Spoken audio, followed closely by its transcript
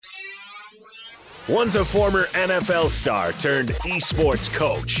One's a former NFL star turned esports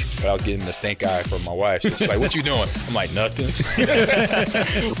coach. But I was getting the stink eye from my wife. She's like, "What you doing?" I'm like, "Nothing."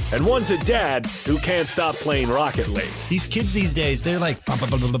 And one's a dad who can't stop playing Rocket League. These kids these days, they're like, blah, blah,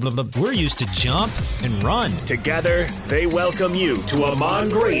 blah, blah, blah, blah. We're used to jump and run. Together, they welcome you to Ahman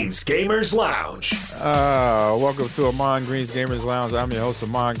Green's Gamers Lounge. Welcome to Ahman Green's Gamers Lounge. I'm your host,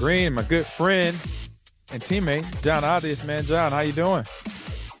 Ahman Green, my good friend and teammate, John Audius. Man, John, how you doing?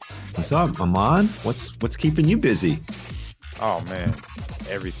 What's up, Ahman? What's keeping you busy? Oh, man,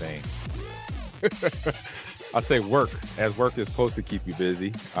 everything. I say work, as work is supposed to keep you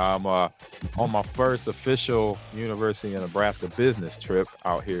busy. I'm on my first official University of Nebraska business trip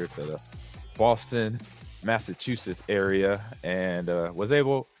out here to the Boston, Massachusetts area, and was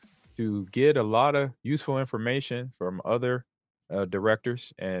able to get a lot of useful information from other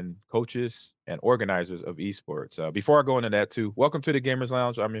directors and coaches and organizers of esports. Before I go into that too, welcome to the Gamers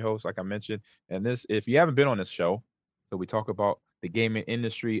Lounge. I'm your host, like I mentioned. And this, if you haven't been on this show, so we talk about the gaming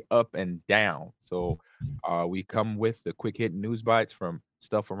industry up and down. So we come with the quick hit news bites from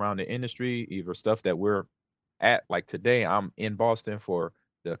stuff around the industry, either stuff that we're at, like today, I'm in Boston for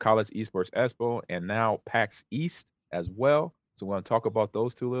the College Esports Expo and now PAX East as well. So we're going to talk about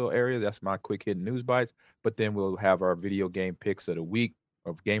those two little areas. That's my quick hit news bites. But then we'll have our video game picks of the week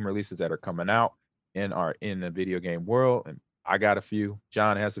of game releases that are coming out in the video game world. And I got a few.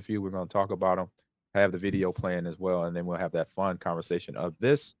 John has a few. We're going to talk about them. I have the video playing as well. And then we'll have that fun conversation of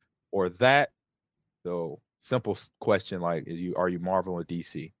this or that. So simple question like, are you Marvel or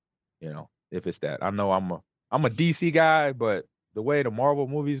DC? You know, if it's that. I know I'm a DC guy, but the way the Marvel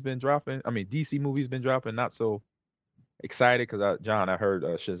movies been dropping, DC movies been dropping, not so excited because John, I heard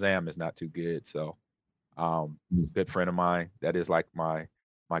Shazam is not too good. So good friend of mine that is like my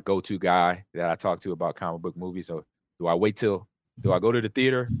go-to guy that I talk to about comic book movies. So do I go to the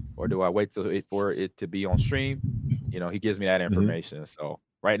theater or do I wait for it to be on stream? You know, he gives me that information. So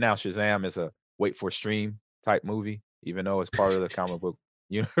right now Shazam is a wait for stream type movie, even though it's part of the comic book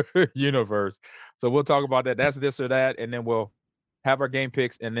universe. So we'll talk about that. That's this or that. And then we'll have our game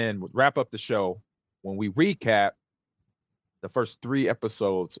picks and then wrap up the show when we recap the first 3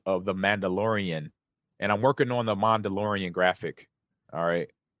 episodes of The Mandalorian. And I'm working on the Mandalorian graphic. All right.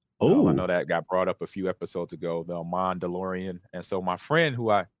 Oh, I know that got brought up a few episodes ago, the Mandalorian. And so my friend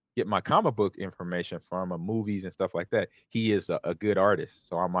who I get my comic book information from, movies and stuff like that, he is a good artist.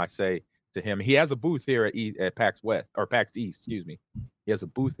 So I might say to him, he has a booth here at PAX West or PAX East, excuse me. He has a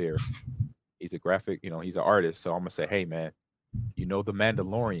booth here. He's a graphic, he's an artist. So I'm going to say, hey, man, the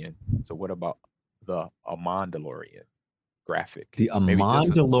Mandalorian. So what about the Mandalorian graphic? The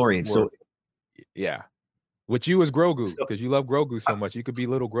Mandalorian. So yeah. With you as Grogu, because you love Grogu so much. You could be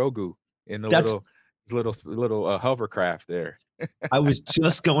little Grogu in the little hovercraft there. I was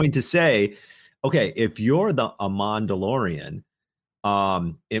just going to say, okay, if you're a Mandalorian,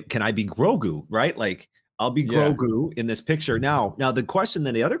 can I be Grogu, right? Like I'll be Grogu in this picture. Now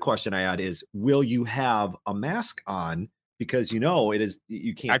the other question I had is, will you have a mask on? Because it is,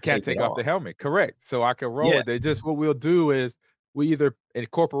 you can't. I can't take off the helmet. Correct. So I can roll it. They just, what we'll do is we either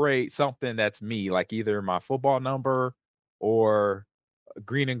incorporate something that's me, like either my football number or a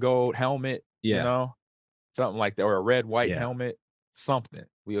green and gold helmet, something like that, or a red, white helmet, something.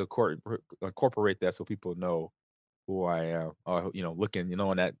 We incorporate that so people know who I am, looking,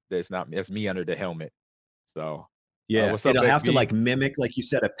 knowing that that's me under the helmet. So what's up, it'll have to B? like mimic, like you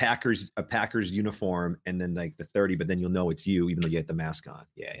said, a Packers uniform, and then like the 30, but then you'll know it's you, even though you get the mask on.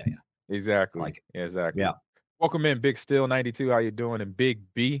 Yeah. Exactly. Like it. Exactly. Yeah. Welcome in, Big Still 92. How you doing? And Big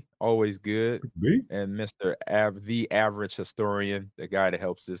B, always good. B. And Mr. The Average Historian, the guy that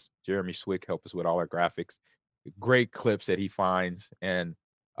helps us, Jeremy Swick, help us with all our graphics. Great clips that he finds. And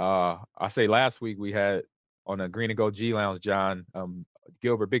I say last week we had on a Green and Gold G Lounge, John,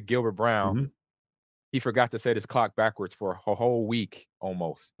 Big Gilbert Brown. He forgot to set his clock backwards for a whole week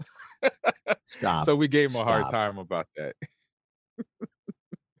almost. Stop. So we gave him a hard time about that.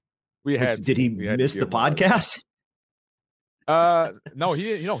 Did he miss the podcast? No,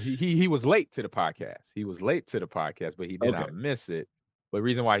 he was late to the podcast. He was late to the podcast, but he did not miss it. But the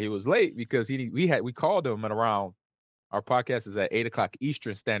reason why he was late because we called him at around, our podcast is at 8:00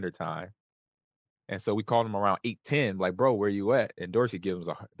 Eastern Standard Time. And so we called him around 8:10, like, bro, where you at? And Dorsey gives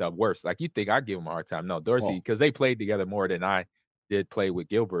him the worst. Like, you think I give him a hard time. No, Dorsey, because they played together more than I did play with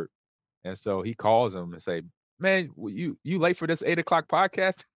Gilbert. And so he calls him and say, man, you late for this 8:00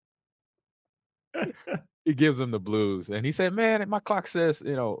 podcast? He gives him the blues. And he said, man, my clock says,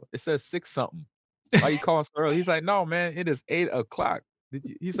 it says 6 something. Why you calling so early? He's like, no, man, it is 8:00.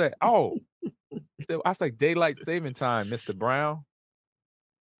 He said, oh. I was like, daylight saving time, Mr. Brown.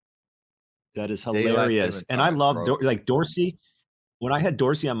 That is Daylight hilarious. saving And I time, love bro. like Dorsey. When I had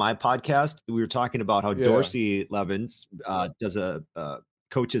Dorsey on my podcast, we were talking about how Yeah. Dorsey Levens does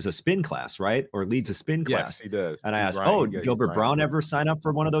coaches a spin class, right? Or leads a spin Yes, class. he does. And I He asked, grind. "Oh, He's Gilbert grinding. Brown ever sign up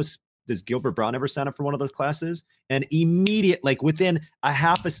for one of those? Does Gilbert Brown ever sign up for one of those classes?" And immediate, like within a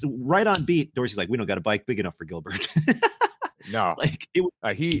half a right on beat, Dorsey's like, "We don't got a bike big enough for Gilbert." No, Like it,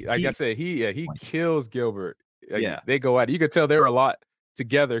 like I said, he kills Gilbert. yeah, They go at it. You could tell they were a lot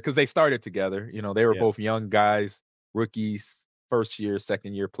together because they started together. You know, they were yeah. both young guys, rookies, first year,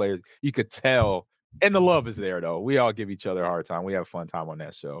 second year players. You could tell, and the love is there though. We all give each other a hard time. We have a fun time on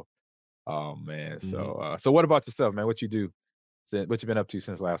that show. Oh man. Mhm. So what about yourself, man? What you do? What you been up to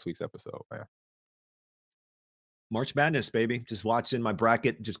since last week's episode, man? March Madness, baby. Just watching my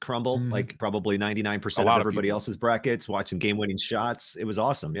bracket just crumble, Mhm. like probably A 99% of lot of everybody people. else's brackets, watching game-winning shots. It was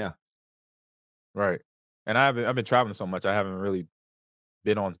awesome. Yeah. Right. And I've been traveling so much, I haven't really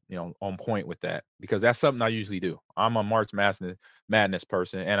been on point with that because that's something I usually do. I'm a Madness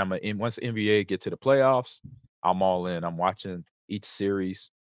person, and once the NBA get to the playoffs, I'm all in. I'm watching each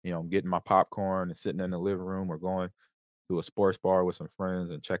series, getting my popcorn and sitting in the living room or going to a sports bar with some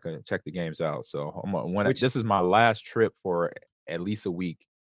friends and check the games out. So Which, this is my last trip for at least a week,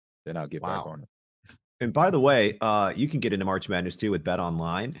 then I'll get back wow. on it. And by the way, you can get into March Madness too with Bet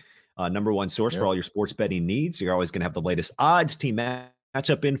Online, number one source for Yep. all your sports betting needs. You're always going to have the latest odds, team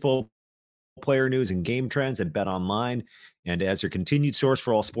matchup info, player news, and game trends at Bet Online. And as your continued source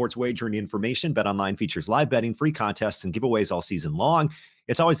for all sports wagering information, Bet Online features live betting, free contests, and giveaways all season long.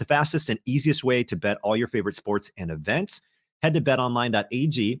 It's always the fastest and easiest way to bet all your favorite sports and events. Head to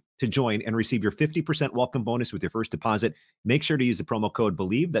betonline.ag to join and receive your 50% welcome bonus with your first deposit. Make sure to use the promo code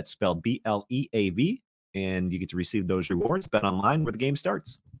BELIEVE, that's spelled BLEAV, and you get to receive those rewards. Bet Online, where the game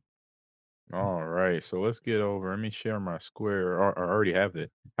starts. All right, so let's get over. Let me share my square, or I already have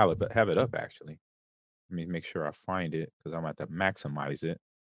it. Have it up actually. Let me make sure I find it because I'm going to have to maximize it.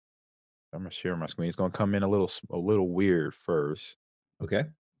 I'm gonna share my screen. It's gonna come in a little weird first, Okay.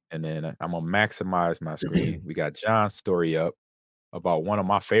 and then I'm gonna maximize my screen. We got John's story up about one of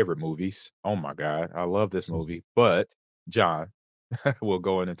my favorite movies. Oh my God, I love this movie. But John will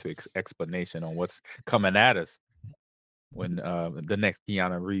go into explanation on what's coming at us when the next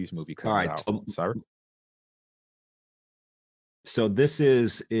Keanu Reeves movie All comes right. out, sir. So this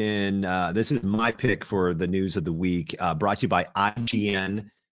is my pick for the news of the week, brought to you by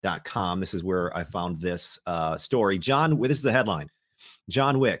IGN.com. This is where I found this story. This is the headline.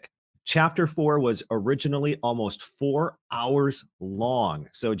 John Wick, Chapter 4 was originally almost 4 hours long.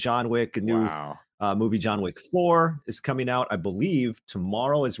 So John Wick, a new Wow. movie, John Wick 4, is coming out, I believe,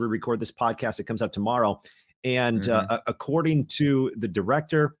 tomorrow as we record this podcast. It comes out tomorrow. And according to the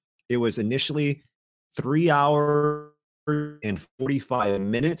director, it was initially 3 hours and 45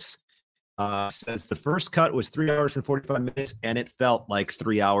 minutes. Says the first cut was 3 hours and 45 minutes, and it felt like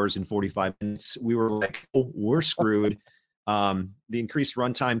 3 hours and 45 minutes. We were like, oh, we're screwed. The increased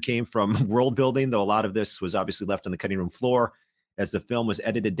runtime came from world building, though a lot of this was obviously left on the cutting room floor as the film was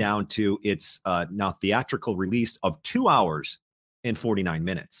edited down to its now theatrical release of 2 hours and 49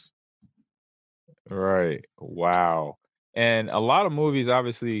 minutes. Right. Wow. And a lot of movies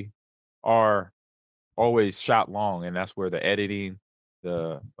obviously are always shot long, and that's where the editing,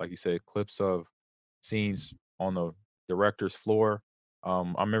 like you said, clips of scenes on the director's floor. I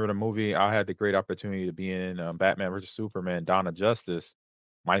remember the movie I had the great opportunity to be in, Batman versus Superman, Dawn of Justice.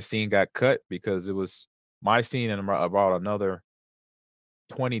 My scene got cut because it was my scene, and about another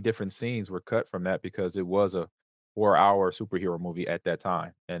 20 different scenes were cut from that because it was a 4-hour superhero movie at that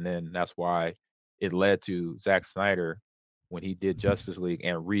time. And then that's why it led to Zack Snyder when he did Justice League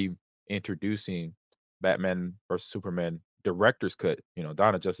and reintroducing Batman versus Superman director's cut,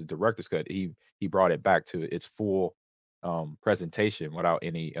 Dawn of Justice director's cut. He brought it back to its full presentation without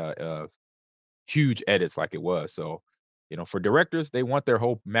any huge edits like it was. So, for directors, they want their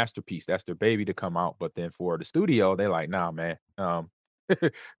whole masterpiece. That's their baby to come out. But then for the studio, they're like, nah, man.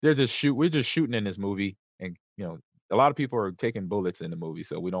 We're just shooting in this movie, and a lot of people are taking bullets in the movie,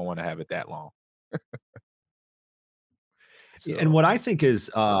 so we don't want to have it that long. And So what I think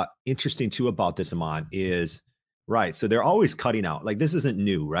is interesting too about this, Ahman, is right. So they're always cutting out. Like this isn't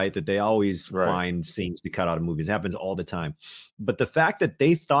new, right? That they always Right. find scenes to cut out of movies. It happens all the time. But the fact that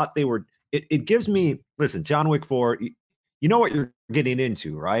they thought they were, it gives me. Listen, John Wick 4. You know what you're getting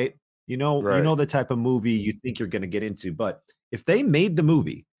into, right? You know Right. the type of movie you think you're going to get into. But if they made the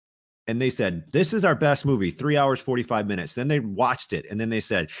movie and they said this is our best movie, 3 hours 45 minutes, then they watched it and then they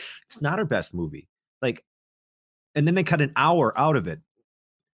said it's not our best movie, like. And then they cut an hour out of it.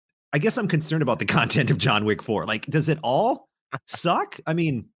 I guess I'm concerned about the content of John Wick 4. Like, does it all suck? I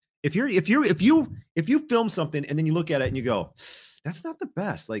mean, if you film something and then you look at it and you go, that's not the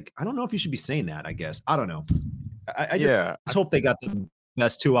best. Like, I don't know if you should be saying that, I guess. I don't know. I just Yeah, hope they got the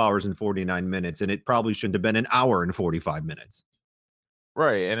best 2 hours and 49 minutes, and it probably shouldn't have been an hour and 45 minutes.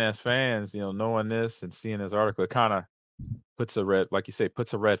 right. And as fans, knowing this and seeing this article, it kind of puts a red, like you say,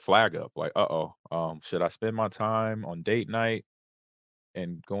 puts a red flag up. Like, should I spend my time on date night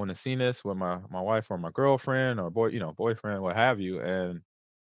and going to see this with my wife or my girlfriend or boyfriend, what have you? And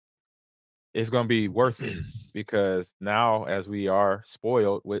it's going to be worth it because now, as we are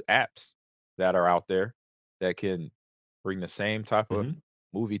spoiled with apps that are out there that can bring the same type of Mhm.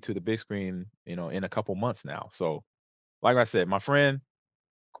 movie to the big screen, in a couple months now. So, like I said, my friend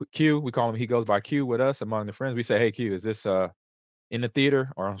Q, we call him, he goes by Q with us among the friends. We say, "Hey Q, is this in the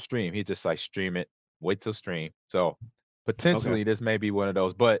theater or on stream?" He just like stream it, wait till stream. So Okay. potentially this may be one of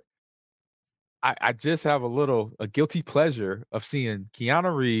those, but I just have a guilty pleasure of seeing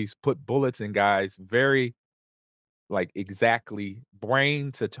Keanu Reeves put bullets in guys very like exactly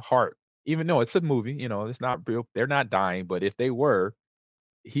brain to heart. Even though it's a movie, it's not real, they're not dying, but if they were,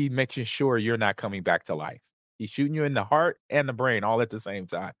 he making sure you're not coming back to life. He's shooting you in the heart and the brain all at the same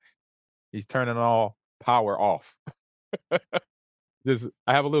time. He's turning all power off. Just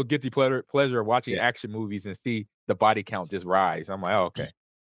I have a little guilty pleasure of watching Yeah. action movies and see the body count just rise. I'm like, "Oh, okay,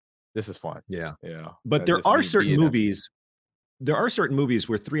 this is fun." Yeah. Yeah, But just me being a there are certain movies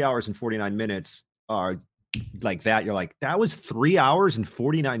where 3 hours and 49 minutes are like that. You're like, that was 3 hours and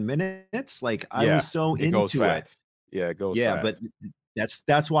 49 minutes? Like, I was yeah, so it goes into it. fast. Yeah, it goes Yeah, but fast.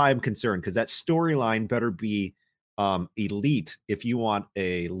 that's why I'm concerned, because that storyline better be elite if you want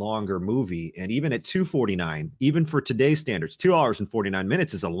a longer movie. And even at 249, even for today's standards, 2 hours and 49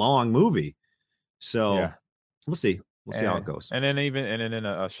 minutes is a long movie. So Yeah, we'll see. We'll see how it and goes. then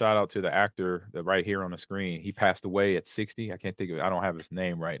a shout out to the actor that right here on the screen. He passed away at 60. I can't think of it. I don't have his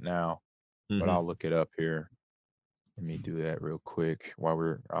name right now, but Mhm. I'll look it up here. Let me do that real quick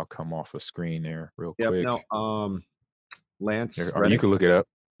while I'll come off a screen there real Yep. No, quick. Lance Or you Reddick. can look it up.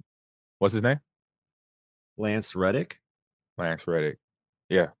 What's his name? Lance Reddick. Lance Reddick.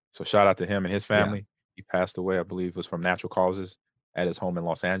 Yeah. So shout out to him and his Yeah, family. He passed away, I believe, was from natural causes at his home in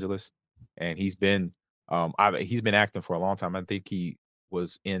Los Angeles, and he's been acting for a long time. I think he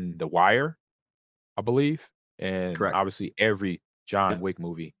was in The Wire, I believe, and correct. obviously every John Yep. Wick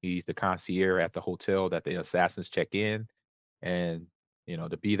movie, he's the concierge at the hotel that the assassins check in, and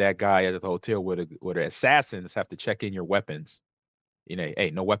to be that guy at the hotel where the assassins have to check in your weapons.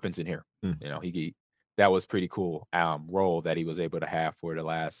 Hey, no weapons in here. Mm. That was pretty cool role that he was able to have for the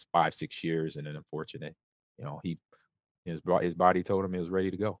last 5 6 years, and then unfortunate, he his body told him he was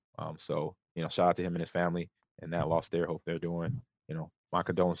ready to go. So shout out to him and his family and that lost there. Hope they're doing. My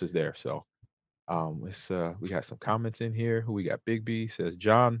condolences there. So we got some comments in here. Who we got? Big B says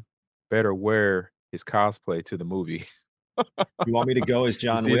John better wear his cosplay to the movie. You want me to go as You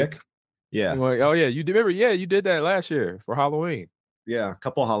John see it? Wick? Yeah. Oh yeah, you did. Remember? Yeah, you did that last year for Halloween. Yeah. A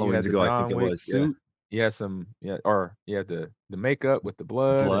couple You had Halloweens the ago, I think John it Wick was. Yeah. suit. You had some, yeah, or you had the makeup with the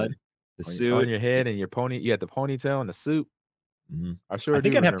blood Blood, and the on suit. your head and your pony. You had the ponytail and the suit. Mhm. I I sure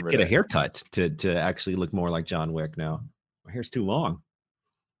think do I'd have to remember get a that. haircut to actually look more like John Wick now. My hair's too long.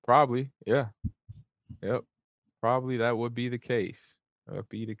 Probably, yeah, yep. Probably that would be the case. That would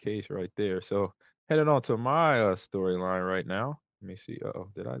be the case right there. So heading on to my storyline right now. Let me see. Oh,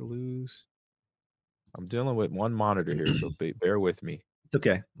 did I lose? I'm dealing with one monitor here, so bear with me. It's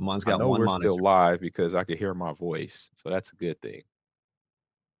okay. Mon's I got know one we're monitor. still live because I could hear my voice, so that's a good thing.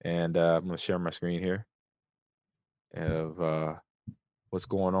 And I'm gonna share my screen here of what's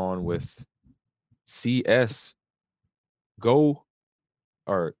going on with CS Go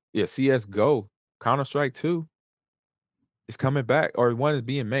CS Go Counter Strike 2 is coming back, or one is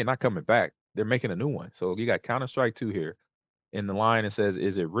being made, not coming back. They're making a new one. So you got Counter Strike 2 here. In the line it says,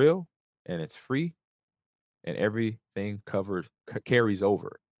 "Is it real?" and it's free, and everything carries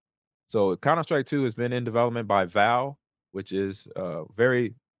over. So Counter Strike 2 has been in development by Valve, which is a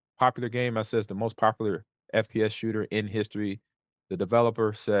very popular game. That says the most popular FPS shooter in history. The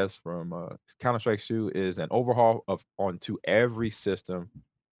developer says from Counter Strike 2 is an overhaul onto every system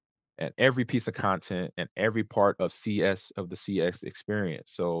and every piece of content and every part of the CS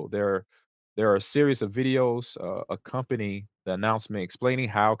experience. So there are a series of videos accompanying the announcement explaining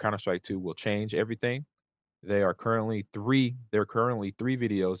how Counter Strike 2 will change everything. There are currently three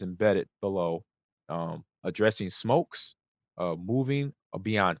videos embedded below, addressing smokes, moving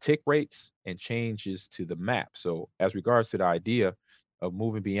beyond tick rates, and changes to the map. So, as regards to the idea of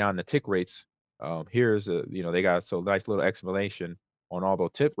moving beyond the tick rates, here's they got so nice little explanation on all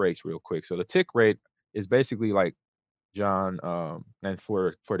those tick rates real quick. So the tick rate is basically like John, and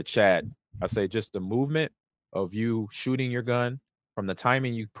for the chat, I say just the movement of you shooting your gun from the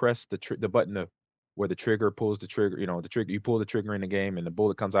timing you press the button where the trigger pulls the trigger, the trigger, you pull the trigger in the game and the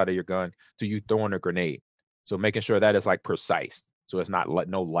bullet comes out of your gun to you throwing a grenade. So making sure that is like precise, so it's not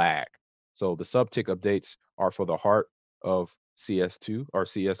no lag. So the sub-tick updates are for the heart of CS2 or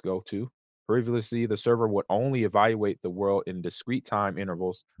CS:GO 2. Previously, the server would only evaluate the world in discrete time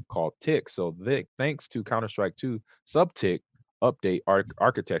intervals called ticks. So thanks to Counter-Strike 2 sub-tick update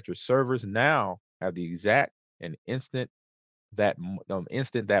architecture, servers now have the exact and instant that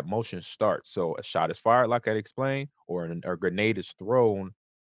motion starts. So a shot is fired, like I explained, or a grenade is thrown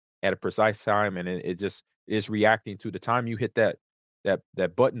at a precise time, and it just is reacting to the time you hit that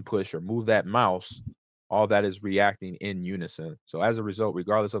button push or move that mouse. All that is reacting in unison. So as a result,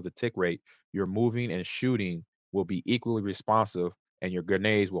 regardless of the tick rate, your moving and shooting will be equally responsive, and your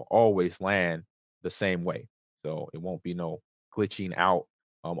grenades will always land the same way. So it won't be no glitching out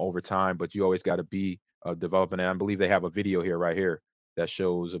over time, but you always got to be developing. And I believe they have a video here, right here, that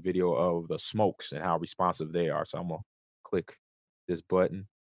shows a video of the smokes and how responsive they are. So I'm gonna click this button,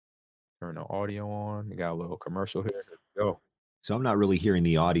 turn the audio on. We got a little commercial here. Here we go. So I'm not really hearing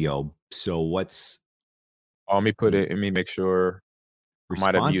the audio. So what's Let me put it. Let me make sure. I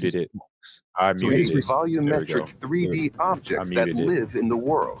might have muted it. I muted it. Volumetric 3D objects that live in the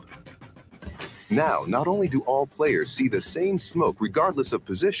world. Now, not only do all players see the same smoke regardless of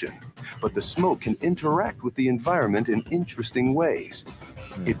position, but the smoke can interact with the environment in interesting ways.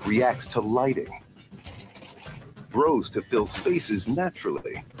 It reacts to lighting, grows to fill spaces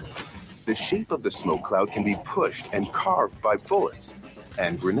naturally. The shape of the smoke cloud can be pushed and carved by bullets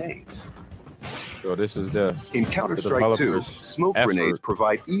and grenades. So this is in Counter-Strike 2, smoke grenades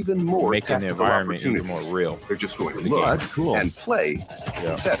provide even more making the environment even more real. They're just going to look and play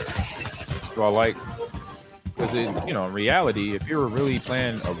better. So I like, because in reality, if you're really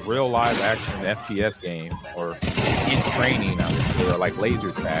playing a real live action FPS game or in training, I would say, or like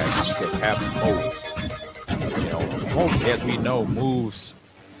laser tag, you can have smoke. Smoke, as we know, moves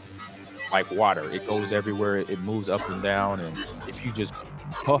like water. It goes everywhere. It moves up and down, and if you just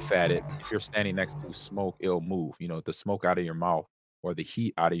puff at it, if you're standing next to smoke, it'll move. The smoke out of your mouth or the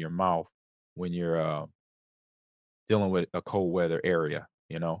heat out of your mouth when you're dealing with a cold weather area,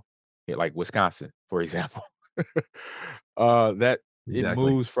 like Wisconsin, for example. That it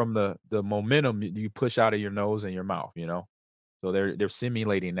moves from the momentum you push out of your nose and your mouth, So they're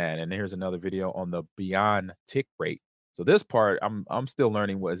simulating that. And here's another video on the beyond tick rate. So this part, I'm still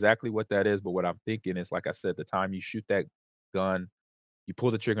learning exactly what that is, but what I'm thinking is, like I said, the time you shoot that gun, you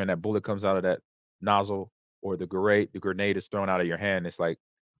pull the trigger and that bullet comes out of that nozzle, or the grenade is thrown out of your hand. It's like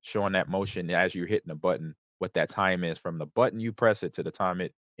showing that motion as you're hitting the button, what that time is from the button you press it to the time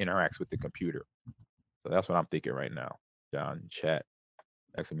it interacts with the computer. So that's what I'm thinking right now. John, chat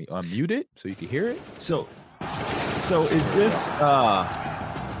asking me unmute it so you can hear it. So is this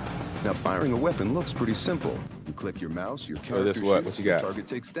now firing a weapon looks pretty simple. You click your mouse, your character shoots, what you got? Target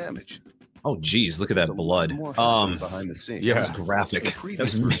takes damage. Oh geez, look at that blood. Behind the scenes. Yeah, that's graphic.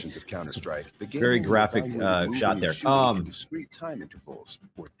 That's versions of Counter-Strike. Very graphic shot there.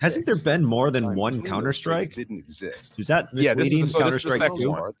 Hasn't there been more than one Counter-Strike? Is that misleading? Counter-Strike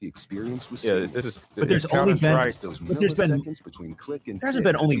 2? But there's only been. But there hasn't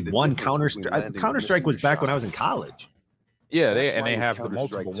been only one Counter-Strike. Counter-Strike was back when I was in college. Yeah, they have the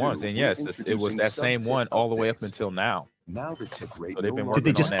multiple ones, and yes, it was that same one all the way up until now. Now the tick rate. So they've been Did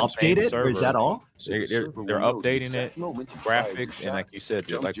they just update it, or is that all? They're updating it, graphics, and like you said,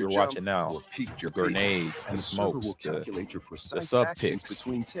 just like you're watching now, the grenades, the smokes, the sub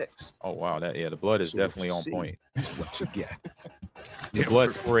ticks. Oh wow, the blood is definitely on point. The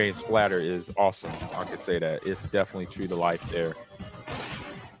blood spray and splatter is awesome. I can say that it's definitely true to life there.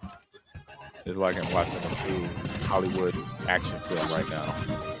 It's like I'm watching a true Hollywood action film right now.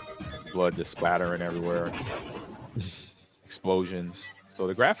 Blood just splattering everywhere. Explosions. So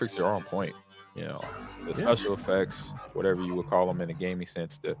the graphics are on point. The special effects, whatever you would call them in a gaming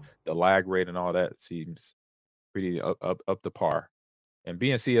sense, the lag rate and all that seems pretty up to par. And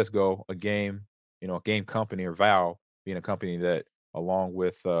being CS:GO, a game company, or Valve being a company that, along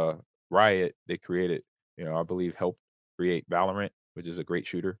with Riot, they created, I believe helped create Valorant, which is a great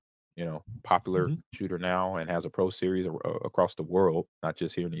shooter, popular shooter now, and has a pro series across the world, not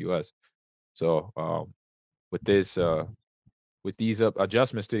just here in the US. So with these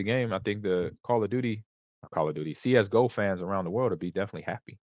adjustments to the game, I think the Call of Duty CS:GO fans around the world will be definitely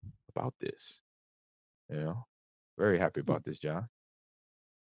happy about this. Very happy about this, John.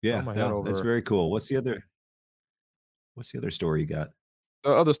 Yeah, that's very cool. What's the other story you got?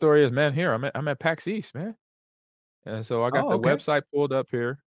 The other story is, man, here I'm at PAX East, man. And so I got the website pulled up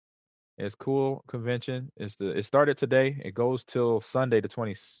here. It's cool convention. It started today. It goes till Sunday the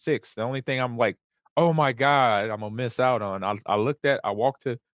 26th. The only thing I'm like, oh my God, I'm gonna miss out on. I walked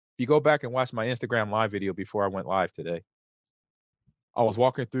to, if you go back and watch my Instagram live video before I went live today, I was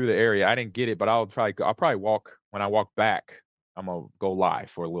walking through the area. I didn't get it, but I'll probably walk when I walk back. I'm gonna go live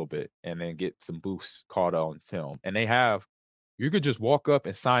for a little bit and then get some booths caught on film. And you could just walk up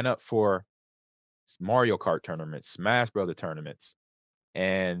and sign up for Mario Kart tournaments, Smash Brother tournaments.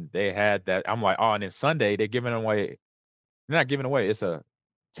 And they had that. I'm like, oh, and then Sunday they're not giving away. It's a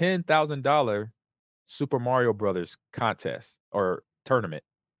 $10,000 Super Mario Brothers contest or tournament.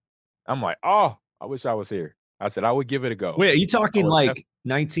 I'm like, oh, I wish I was here. I said I would give it a go. Wait, are you talking like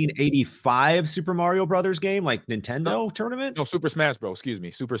 1985 Super Mario Brothers game, like Nintendo tournament? No, Super Smash Bros. Excuse me,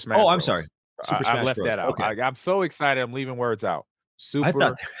 Super Smash. Oh, Bros. I'm sorry. I left that out. Okay. I'm so excited. I'm leaving words out.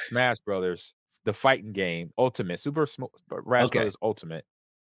 Super Smash Brothers, the fighting game, Ultimate Super Smash Brothers Ultimate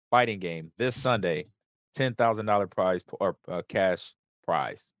fighting game this Sunday, $10,000 prize or cash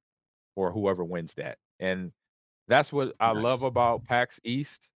prize for whoever wins that. And that's what I love about PAX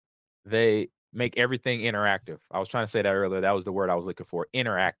East. They make everything interactive. I was trying to say that earlier. That was the word I was looking for,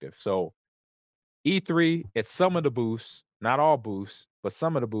 interactive. So E3, it's some of the booths, not all booths, but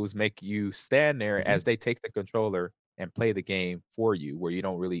some of the booths make you stand there as they take the controller and play the game for you, where you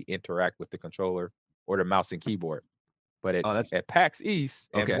don't really interact with the controller or the mouse and keyboard. But at PAX East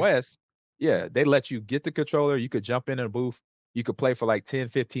and West, yeah, they let you get the controller. You could jump in a booth. You could play for like 10,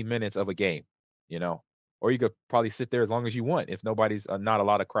 15 minutes of a game, or you could probably sit there as long as you want. If nobody's not a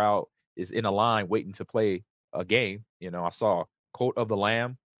lot of crowd is in a line waiting to play a game. I saw Cult of the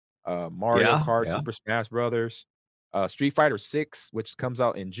Lamb, Mario Kart, Super Smash Brothers, Street Fighter 6, which comes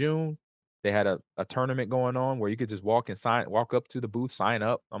out in June. They had a tournament going on where you could just walk up to the booth, sign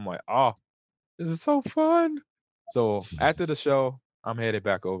up. I'm like, oh, this is so fun. So after the show, I'm headed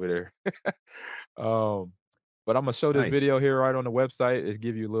back over there. But I'm gonna show this video here right on the website. It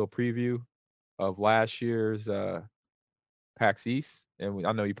give you a little preview of last year's PAX East, and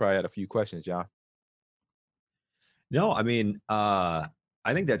I know you probably had a few questions, John. No, I mean, I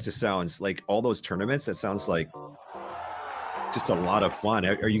think that just sounds like all those tournaments. That sounds like just a lot of fun.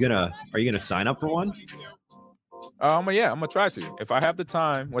 Are you gonna sign up for one? I'm gonna try to. If I have the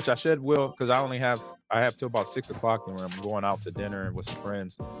time, which I will, because I have till about 6 o'clock when I'm going out to dinner with some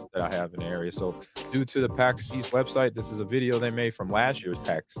friends that I have in the area. So due to the PAX East website, this is a video they made from last year's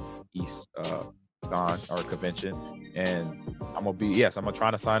PAX East convention. And I'm gonna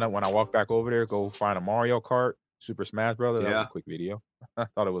try to sign up when I walk back over there, go find a Mario Kart, Super Smash Brothers. That was a quick video. I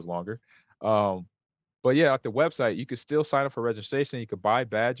thought it was longer. But yeah, at the website, you could still sign up for registration. You could buy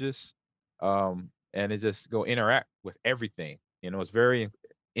badges. And it just go interact with everything. It's very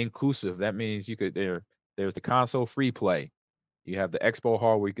inclusive. That means you could there's the console free play. You have the expo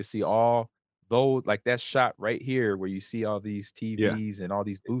hall where you can see all those, like that shot right here where you see all these TVs and all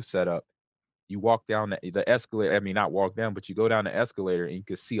these booths set up. You walk down the escalator. I mean, not walk down, but you go down the escalator and you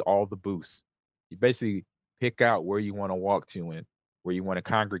can see all the booths. You basically pick out where you want to walk to and where you want to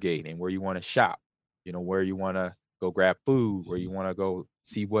congregate and where you want to shop. Where you want to go grab food, where you want to go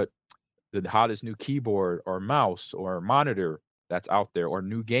see what the hottest new keyboard or mouse or monitor that's out there, or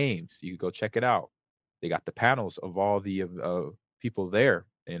new games. You can go check it out. They got the panels of all the people there,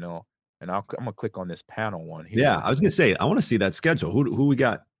 and I'm gonna click on this panel one here. Yeah, I was gonna say I want to see that schedule. Who we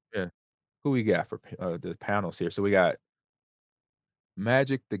got? Yeah, who we got for the panels here? So we got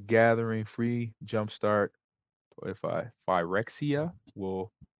Magic the Gathering free jumpstart. If Phyrexia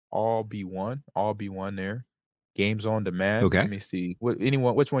will all be one there. Games on demand. Okay. Let me see.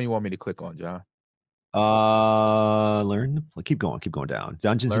 Which one you want me to click on, John? Learn to play. Keep going down.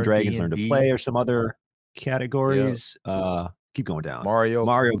 Dungeons and Dragons, learn to play, or some other categories. Keep going down.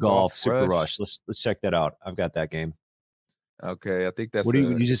 Mario Golf, Super Rush. Let's check that out. I've got that game. Okay, I think that's. What do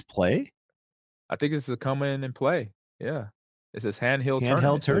you just play? I think it's to come in and play. Yeah, it says handheld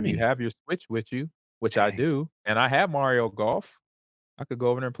tournament. So you have your Switch with you, which I do, and I have Mario Golf. I could go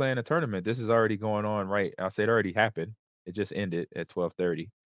over there and play in a tournament. This is already going on, right? I'll say it already happened. It just ended at 12:30.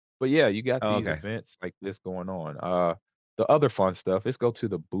 But yeah, you got these events like this going on. The other fun stuff, let's go to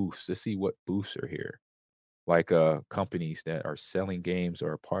the booths to see what booths are here. Like companies that are selling games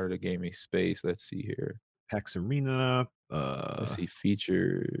or a part of the gaming space. Let's see here. PAX Arena. Let's see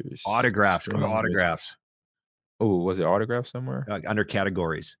features. Autographs. Go to autographs. Oh, was it autographs somewhere? Under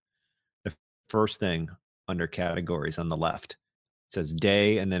categories. The first thing under categories on the left. It says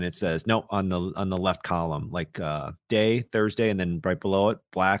day, and then it says on the left column, like day, Thursday, and then right below it,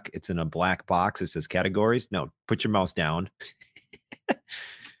 black. It's in a black box. It says categories. No, put your mouse down,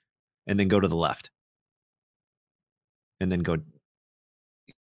 and then go to the left. and then go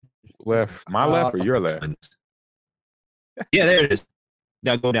Left, my left or your left? Yeah, there it is.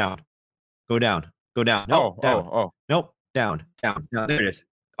 Now go down. Go down. Go down. Nope. Down. Nope. Down. Down. Now there it is.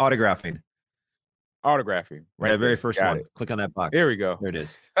 Autographing. Autographing. Right. That very there. first Got one. it. Click on that box. There we go. There it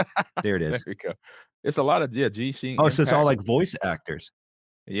is. There it is. There we go. It's a lot of Genshin. Oh, so it's all like voice actors.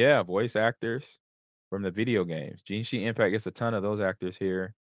 Yeah, voice actors from the video games. Genshin Impact gets a ton of those actors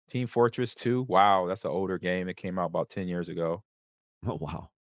here. Team Fortress 2. Wow, that's an older game. It came out about 10 years ago. Oh wow.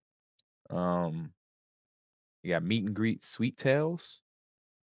 You got Meet and Greet Sweet Tales.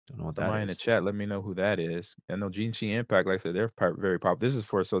 Don't know what that Somebody is. in the chat, let me know who that is. I know Genshin Impact, like I said, they're very popular.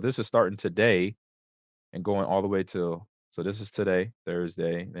 This is starting today and going all the way till, so this is today,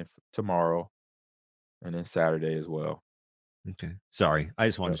 Thursday, then tomorrow, and then Saturday as well. Okay. Sorry. I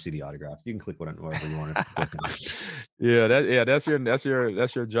just wanted to see the autographs. You can click whatever you want to click on. That's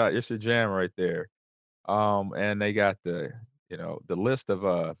your jam right there. And they got the list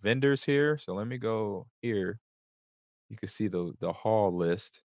of vendors here. So let me go here. You can see the hall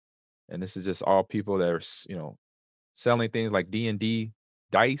list. And this is just all people that are, selling things like D&D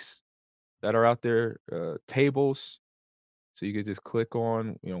dice that are out there, tables. So you could just click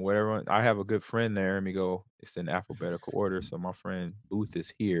on, whatever. I have a good friend there. Let me go. It's in alphabetical order. So my friend Booth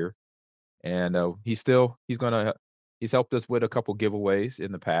is here, and he's helped us with a couple giveaways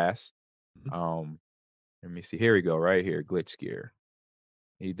in the past. Let me see. Here we go. Right here, Glitch Gear.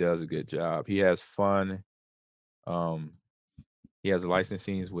 He does a good job. He has fun. He has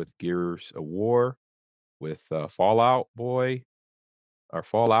licensings with Gears of War, with Fallout,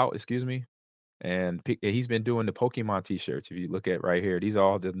 excuse me. And he's been doing the Pokemon t-shirts. If you look at right here, these are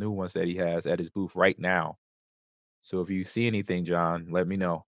all the new ones that he has at his booth right now. So if you see anything, John, let me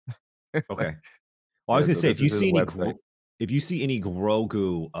know. Okay. Well, I was gonna say, if you see any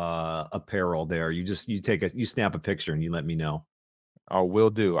Grogu apparel there, you snap a picture and you let me know. Oh, will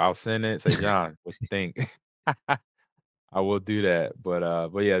do. I'll send it. Say, John, what you think? I will do that.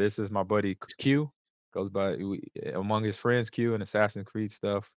 But yeah, this is my buddy Q. Goes by among his friends, Q, and Assassin's Creed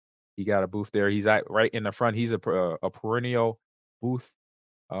stuff. He got a booth there. He's right in the front. He's a perennial booth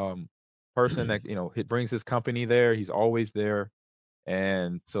person that he brings his company there. He's always there,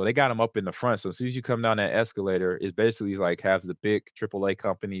 and so they got him up in the front. So as soon as you come down that escalator, it basically like has the big AAA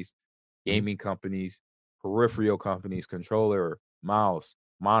companies, gaming companies, peripheral companies, controller, mouse,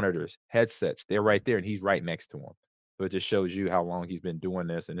 monitors, headsets. They're right there, and he's right next to them. So it just shows you how long he's been doing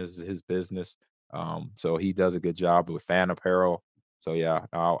this, and this is his business. So he does a good job with fan apparel. So yeah,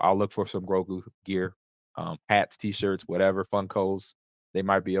 I'll look for some Grogu gear, hats, t-shirts, whatever, Funkos. They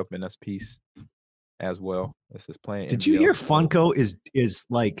might be up in this piece as well. This is playing. Did you hear Funko is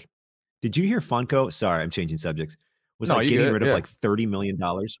like? Did you hear Funko? Sorry, I'm changing subjects. Was like getting rid of like $30 million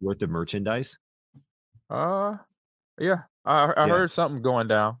worth of merchandise. Yeah, I heard something going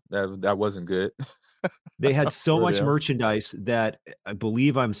down that wasn't good. They had so much merchandise that, I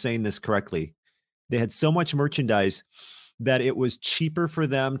believe I'm saying this correctly, they had so much merchandise that it was cheaper for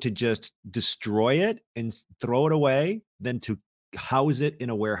them to just destroy it and throw it away than to house it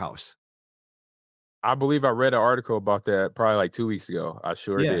in a warehouse. I believe I read an article about that probably like 2 weeks ago. I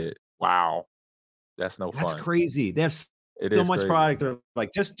sure did. Wow. That's no fun. That's crazy. They have so much product. They're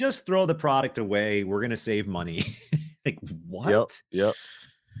like, just throw the product away. We're going to save money. Like, what? Yep.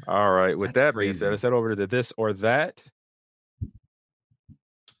 All right. With that being said, let's head over to this or that.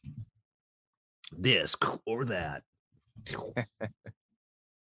 This or that.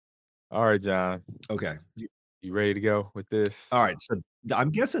 All right, John. Okay. You ready to go with this? All right. So I'm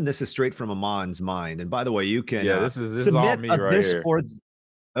guessing this is straight from Ahman's mind. And by the way, you can this is all me right here.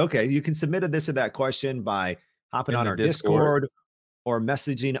 Okay, you can submit a this or that question by hopping on our Discord or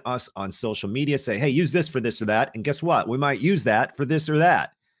messaging us on social media. Say, hey, use this for this or that. And guess what? We might use that for this or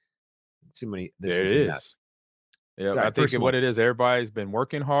that. Too many. There it is. Yeah, right, I think what it is, everybody's been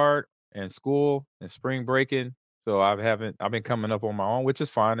working hard and school and spring breaking. So I've been coming up on my own, which is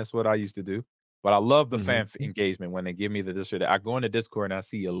fine. That's what I used to do. But I love the fan engagement when they give me the this or that. I go into Discord and I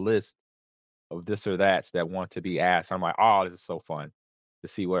see a list of this or that's that want to be asked. I'm like, oh, this is so fun to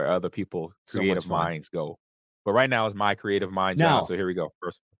see where other people's creative minds go. But right now is my creative mind, John. So here we go.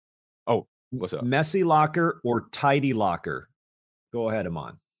 First, what's up? Messy locker or tidy locker? Go ahead,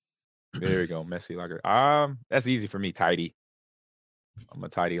 Ahman. There we go. Messy locker. That's easy for me. Tidy. I'm a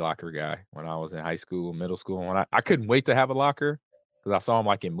tidy locker guy. When I was in high school, middle school, when I couldn't wait to have a locker because I saw them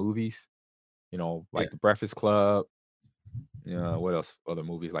like in movies, like The Breakfast Club. What else? Other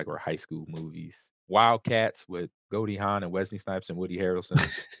movies like were high school movies. Wildcats with Goldie Hawn and Wesley Snipes and Woody Harrelson.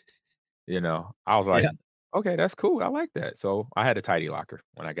 I was like, okay, that's cool. I like that. So I had a tidy locker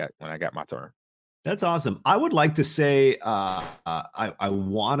when I got my turn. That's awesome. I would like to say I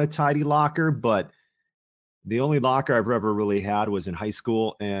want a tidy locker, but the only locker I've ever really had was in high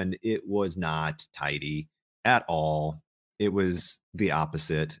school, and it was not tidy at all. It was the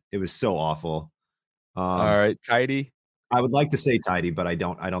opposite. It was so awful. All right, tidy. I would like to say tidy, but I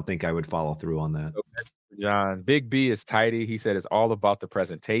don't think I would follow through on that. Okay. John, Big B is tidy. He said it's all about the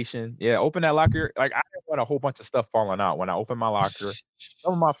presentation. Yeah, open that locker. Like, I didn't want a whole bunch of stuff falling out when I opened my locker.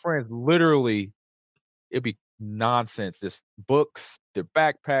 Some of my friends literally, it'd be nonsense. Just books, their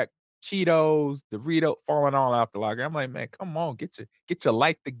backpack, Cheetos, Dorito falling all out the locker. I'm like, man, come on, get your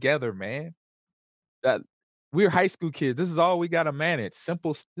life together, man. That we're high school kids. This is all we gotta manage.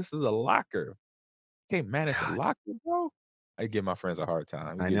 Simple. This is a locker. Can't manage a God, locker, bro. I give my friends a hard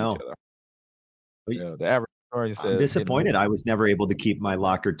time. We I give each know. other. Yeah, the average historian I'm says getting disappointed I was never able to keep my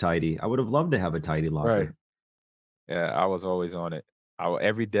locker tidy. I would have loved to have a tidy right. locker. Yeah, I was always on it.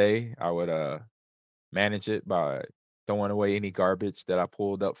 Every day I would manage it by throwing away any garbage that I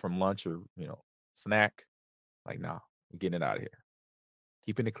pulled up from lunch or snack. Like, nah, we're getting it out of here.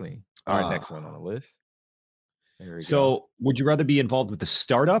 Keeping it clean. All right, next one on the list. There we go. So would you rather be involved with a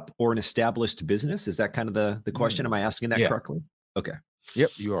startup or an established business? Is that kind of the question? Am I asking that Yeah. correctly? Okay.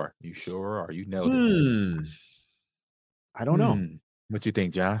 Yep, you are. You sure are. You nailed it. I don't know. What you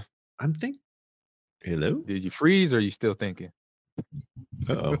think, John? I'm thinking. Hello? Did you freeze or are you still thinking?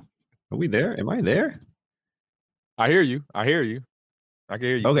 Uh-oh. Are we there? Am I there? I hear you. I can hear you.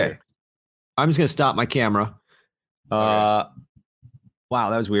 Okay. Clear. I'm just gonna stop my camera. Okay. Wow,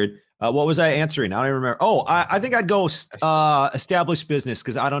 that was weird. What was I answering? I don't even remember. Oh, I think I'd go established business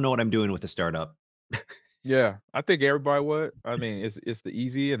because I don't know what I'm doing with the startup. Yeah, I think everybody would. I mean, it's the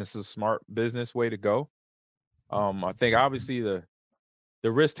easy and it's a smart business way to go. I think obviously the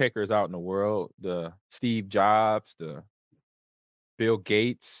risk takers out in the world, the Steve Jobs, the Bill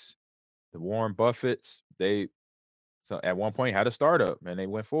Gates, the Warren Buffetts, so at one point had a startup and they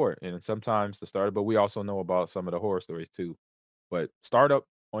went for it. And sometimes the startup, but we also know about some of the horror stories too. But startup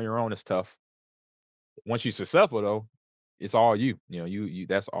on your own is tough. Once you're successful though, it's all you. You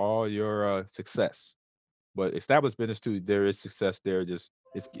that's all your success. But established business too, there is success there. Just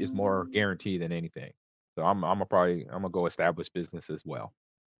it's more guaranteed than anything. So I'm gonna go established business as well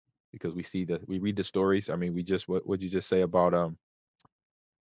because we read the stories. I mean, we just what you just say about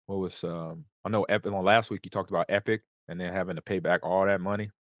what was I know Epic on last week you talked about Epic and then having to pay back all that money.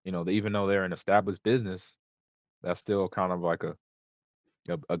 Even though they're an established business, that's still kind of like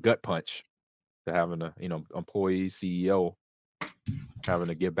a gut punch to having a employee CEO having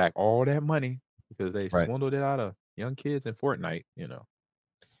to give back all that money because they Right. swindled it out of young kids in Fortnite.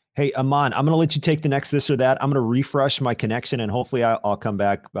 Hey, Ahman, I'm going to let you take the next this or that. I'm going to refresh my connection and hopefully I'll come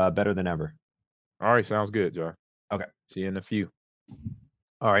back better than ever. All right, sounds good, Joe. Okay. See you in a few.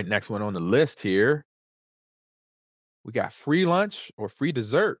 All right, next one on the list here. We got free lunch or free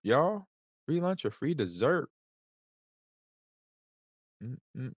dessert, y'all. Free lunch or free dessert.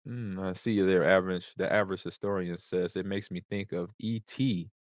 I see you there, average. The average historian says it makes me think of E.T.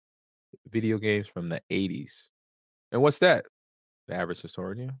 video games from the 80s. And what's that? The average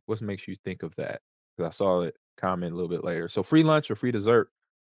historian. What makes you think of that? Because I saw it comment a little bit later. So free lunch or free dessert?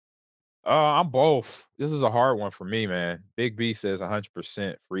 I'm both. This is a hard one for me, man. Big B says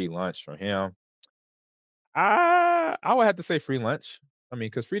 100% free lunch for him. I would have to say free lunch. I mean,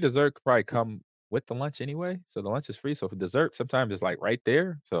 because free dessert could probably come with the lunch anyway. So the lunch is free. So for dessert, sometimes it's like right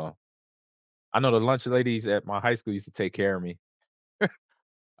there. So I know the lunch ladies at my high school used to take care of me.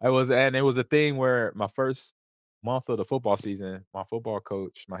 And it was a thing where my first month of the football season, my football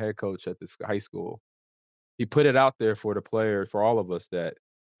coach, my head coach at this high school, he put it out there for the players, for all of us, that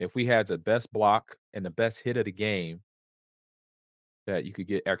if we had the best block and the best hit of the game, that you could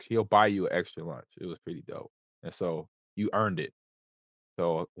get extra. He'll buy you an extra lunch. It was pretty dope, and so you earned it.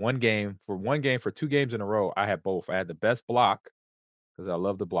 So one game for 2 games in a row, I had both. I had the best block because I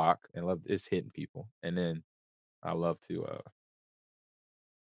love the block and love it's hitting people, and then I love to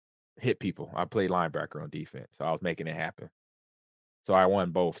hit people. I played linebacker on defense, so I was making it happen. So I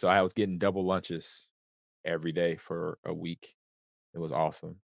won both. So I was getting double lunches every day for a week. It was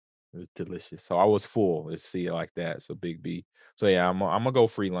awesome. It was delicious. So I was full. Let's see it like that. So Big B. So yeah, I'm gonna go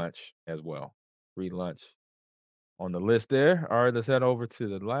free lunch as well. Free lunch on the list there. All right, let's head over to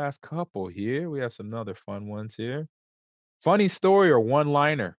the last couple here. We have some other fun ones here. Funny story or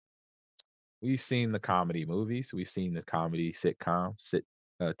one-liner. We've seen the comedy movies. We've seen the comedy sitcoms,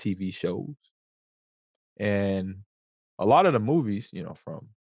 TV shows, and a lot of the movies, from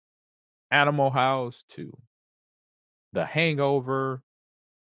Animal House to The Hangover,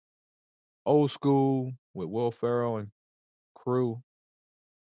 Old School with Will Ferrell and crew.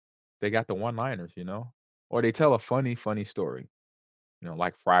 they got the one-liners, you know, or they tell a funny story, you know,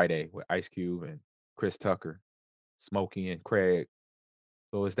 like Friday with Ice Cube and Chris Tucker, Smokey and Craig.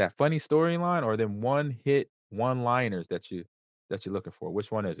 So is that funny storyline or then one hit one-liners that you're looking for?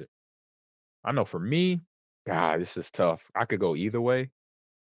 Which one is it? I know for me, God, this is tough. I could go either way,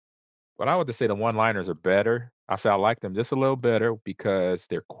 but I would just say the one-liners are better. I say I like them just a little better because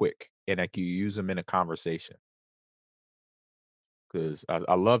they're quick and like you use them in a conversation. Because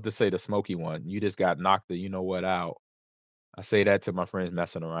I love to say the Smokey one. You just got knocked the you know what out. I say that to my friends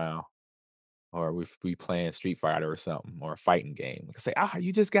messing around, or we playing Street Fighter or something, or a fighting game. I say,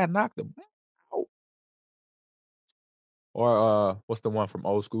 you just got knocked the out. Or what's the one from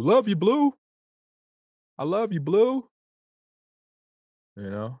old school? Love you, Blue. I love you, Blue.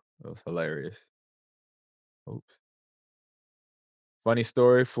 You know, it was hilarious. Oops. Funny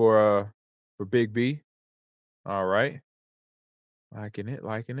story for Big B. All right. Liking it,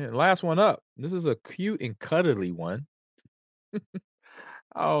 liking it. Last one up. This is a cute and cuddly one.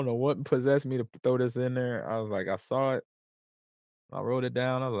 I don't know what possessed me to throw this in there. I was like, I saw it. I wrote it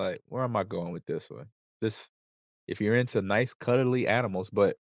down. I was like, where am I going with this one? This, if you're into nice, cuddly animals,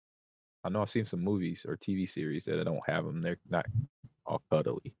 but I know I've seen some movies or TV series that don't have them. They're not all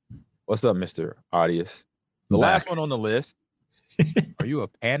cuddly. What's up, Mr. Audius? The last one on the list. Are you a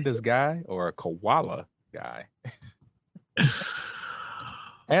pandas guy or a koala guy?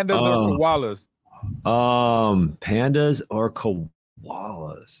 Pandas or koalas? Pandas or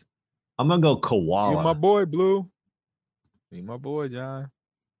koalas? I'm gonna go koala. You my boy, Blue. You my boy, John.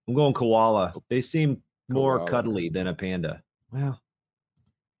 I'm going koala. They seem more Koala. cuddly than a panda. Well,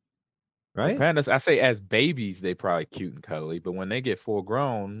 right? Well, pandas, I say as babies, they probably cute and cuddly, but when they get full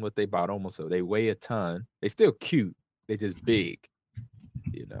grown, what they about almost they weigh a ton. They still cute. They just big.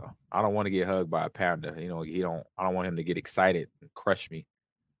 You know, I don't want to get hugged by a panda. You know, I don't want him to get excited and crush me.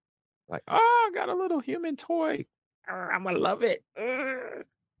 Like, I got a little human toy. I'm gonna love it. I'm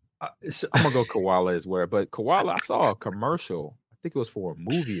gonna go koala as well. But koala, I saw a commercial. I think it was for a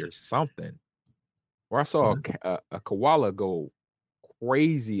movie or something, where I saw a koala go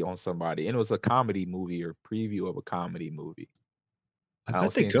crazy on somebody, and it was a comedy movie or preview of a comedy movie. I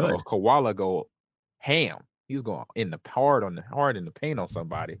bet they could. A koala go ham. He was going in the hard in the paint on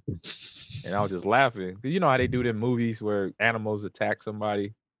somebody, and I was just laughing. You know how they do them movies where animals attack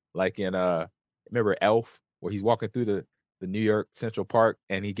somebody, like in remember Elf, where he's walking through the New York Central Park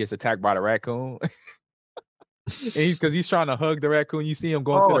and he gets attacked by the raccoon. And because he's trying to hug the raccoon, you see him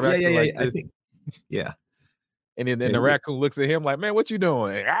going to the raccoon like this. I think, yeah. And then the raccoon looks at him like, "Man, what you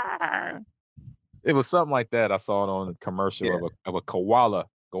doing?" It was something like that. I saw it on a commercial of a koala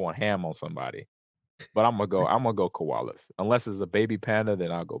going ham on somebody. But I'm gonna go koalas. Unless it's a baby panda,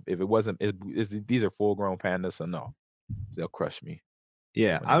 then I'll go. If it wasn't, these are full grown pandas, so no, they'll crush me.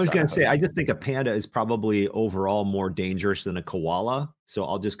 Yeah, I was gonna say, I just think a panda is probably overall more dangerous than a koala. So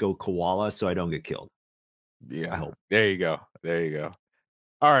I'll just go koala so I don't get killed. Yeah, I hope. There you go. There you go.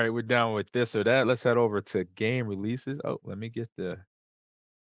 All right, we're done with this or that. Let's head over to game releases. Oh, let me get I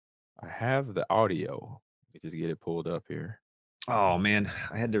have the audio. Let me just get it pulled up here. Oh man,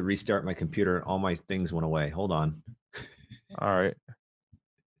 I had to restart my computer and all my things went away. Hold on. All right.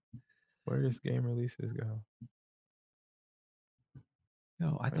 Where does game releases go?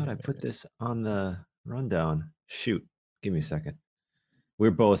 No, I thought I put this on the rundown. Shoot, give me a second.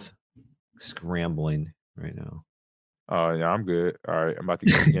 We're both scrambling right now. Oh yeah, I'm good. All right, I'm about to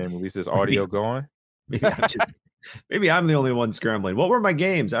get the game releases audio going. Maybe I'm the only one scrambling. What were my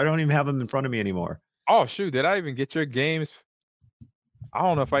games? I don't even have them in front of me anymore. Oh shoot, did I even get your games? I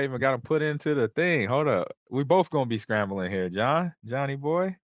don't know if I even got them put into the thing. Hold up. We both gonna be scrambling here, Johnny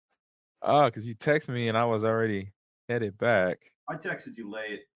boy. Because you texted me and I was already headed back. I texted you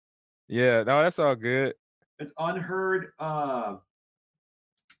late. Yeah, no, that's all good. It's unheard voice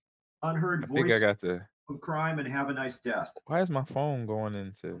of crime and have a nice death. Why is my phone going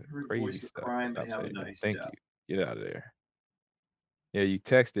into crazy stuff? Crime and have a nice Thank death. you. Get out of there. Yeah, you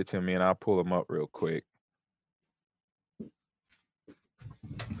texted to me and I'll pull them up real quick.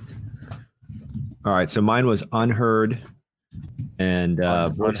 All right, so mine was unheard and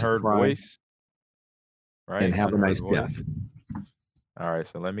unheard voice, right? And have a nice death. All right,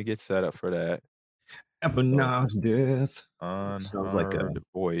 so let me get set up for that. Have a nice death. Sounds like a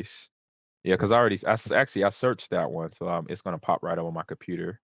voice. Yeah, because I searched that one, so it's gonna pop right up on my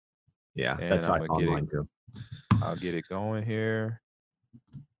computer. Yeah, that's how online too. I'll get it going here.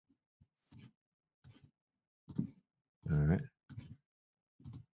 All right.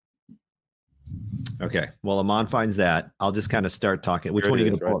 Okay. Well, Ahman finds that. I'll just kind of start talking. Which one are you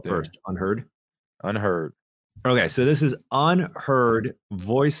going to pull up first? Unheard? Unheard. Okay, so this is Unheard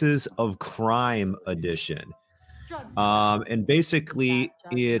Voices of Crime edition. And basically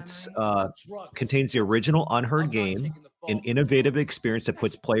it's contains the original Unheard game, an innovative experience that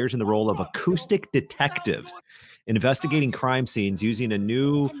puts players in the role of acoustic detectives investigating crime scenes using a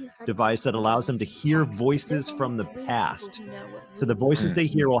new device that allows them to hear voices from the past. So the voices they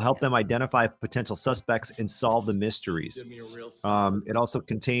hear will help them identify potential suspects and solve the mysteries. It also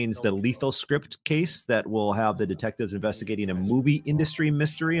contains the lethal script case that will have the detectives investigating a movie industry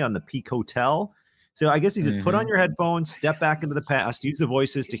mystery on the Peak Hotel. So I guess you just put on your headphones, step back into the past, use the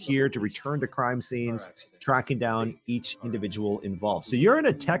voices to hear, to return to crime scenes, tracking down each individual involved. So you're a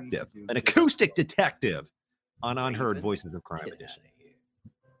detective, an acoustic detective on Unheard Voices of Crime edition.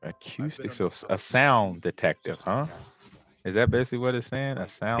 Acoustic, so a sound detective, huh? Is that basically what it's saying? A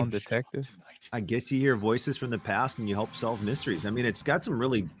sound detective? I guess you hear voices from the past and you help solve mysteries. I mean, it's got some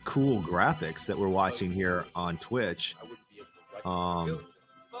really cool graphics that we're watching here on Twitch.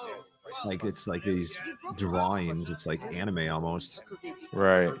 Like it's like these drawings. It's like anime almost.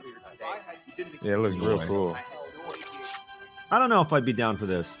 Right. Yeah, it looks real cool. I don't know if I'd be down for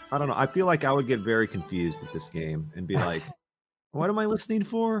this. I don't know. I feel like I would get very confused at this game and be like, what am I listening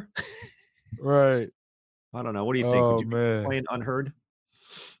for? Right. I don't know. What do you think? Would you be playing Unheard?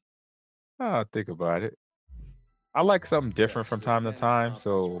 I'll think about it. I like something different from time to time.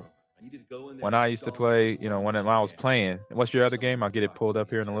 So when I used to play, you know, when I was playing, what's your other game? I'll get it pulled up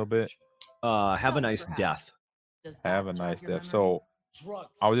here in a little bit. Have a Nice Death. Have a Nice Death. So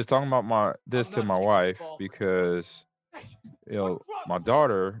I was just talking about this to my wife because, you know, my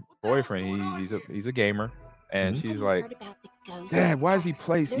daughter boyfriend, he's a gamer, and she's like, Dad, why does he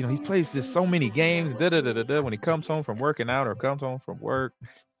play? You know, he plays just so many games. When he comes home from working out or comes home from work,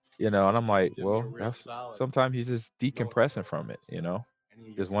 you know. And I'm like, well, that's sometimes he's just decompressing from it, you know.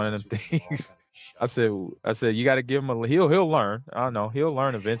 Just one of them things. I said, you got to give him he'll learn. I don't know, he'll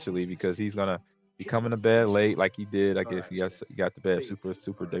learn eventually because he's gonna be coming to bed late like he did. I guess he got to bed super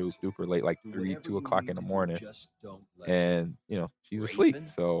duper late, like 2 o'clock in the morning, and you know she was asleep.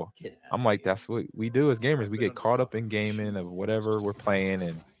 So I'm like, that's what we do as gamers. We get caught up in gaming of whatever we're playing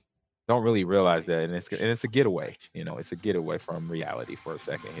and don't really realize that. And it's a getaway. You know, it's a getaway from reality for a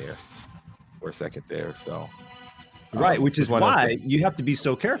second here, for a second there. So. Right, which is why you have to be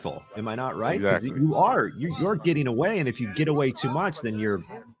so careful. Am I not right? Because you're getting away, and if you get away too much, then you're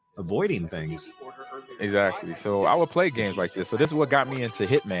avoiding things. Exactly. So I would play games like this. So this is what got me into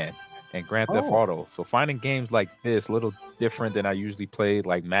Hitman and Grand Theft Auto. So finding games like this, a little different than I usually played,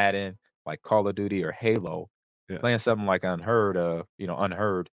 like Madden, like Call of Duty or Halo. Playing something like Unheard,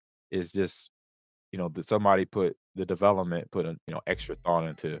 Unheard is just, you know, somebody put extra thought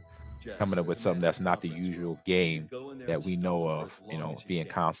into coming up with something that's not the usual game that we know of, you know, being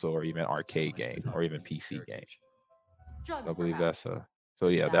console or even arcade game or even PC game. I believe that's so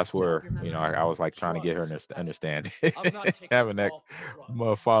yeah, that's where, you know, I was like trying to get her to understand having that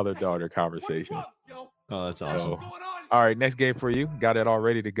father-daughter conversation. Oh, that's awesome. So, all right, next game for you. Got it all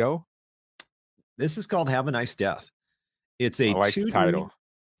ready to go? This is called Have a Nice Death. It's a 2D title.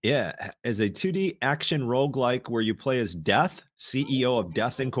 Yeah, as a 2D action roguelike where you play as Death, CEO of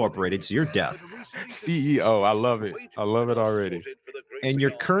Death Incorporated. So you're Death. CEO, I love it. I love it already. And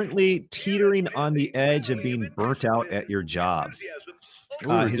you're currently teetering on the edge of being burnt out at your job. We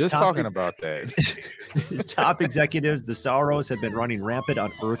were just talking about that. His top executives, the Sauros, have been running rampant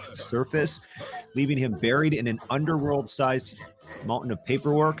on Earth's surface, leaving him buried in an underworld-sized mountain of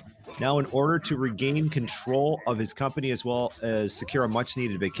paperwork. Now, in order to regain control of his company as well as secure a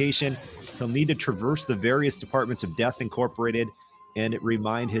much-needed vacation, he'll need to traverse the various departments of Death Incorporated and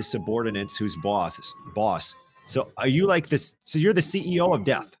remind his subordinates who's boss. So are you like this? So you're the CEO of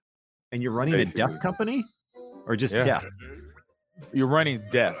Death, and you're running a Death company, or just Death? You're running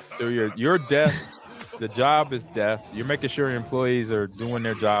Death. So you're Death. The job is Death. You're making sure your employees are doing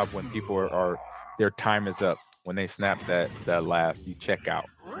their job when people are their time is up. When they snap that last, you check out.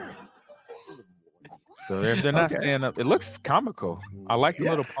 So they're not staying up. It looks comical. I like the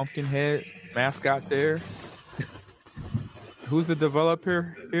little pumpkin head mascot there. Who's the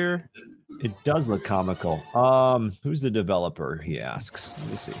developer here? It does look comical. Who's the developer? He asks. Let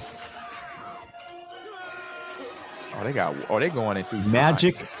me see. They going into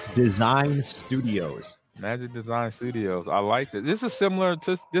Magic Design Studios. Magic Design Studios. I like this. This is similar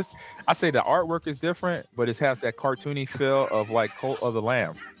to this. I say the artwork is different, but it has that cartoony feel of like Cult of the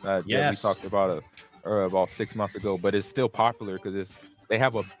Lamb that we talked about about 6 months ago. But it's still popular because they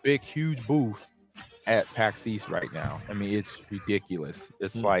have a big, huge booth at PAX East right now. I mean, it's ridiculous.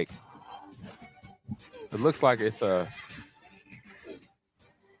 It's like it looks like it's a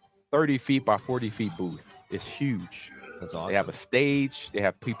 30 feet by 40 feet booth. is huge. That's awesome. They have a stage. They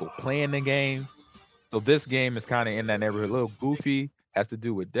have people playing the game. So this game is kind of in that neighborhood. A little goofy. Has to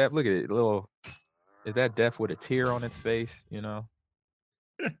do with Def. Look at it. Is that Def with a tear on its face? You know.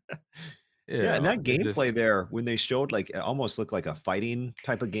 Yeah, and that gameplay there, when they showed, like, it almost looked like a fighting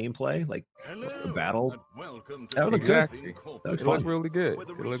type of gameplay, like a battle. That looked good. It looked really good.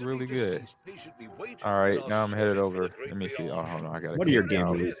 It looked really good. All right, now I'm headed over. Let me see. Oh, hold on. I got. What are your game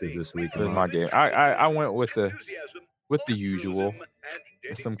releases this week? Here's my game. I went with the usual.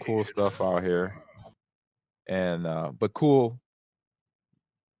 There's some cool stuff out here, and but cool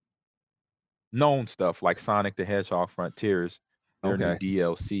known stuff like Sonic the Hedgehog Frontiers. Their new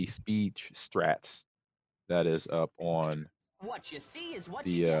DLC Speed Strats that is up on what you see is what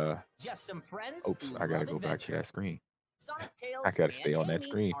the you get. Just some friends. Oops, I gotta go back to that screen. Sonic Tales I gotta stay on that and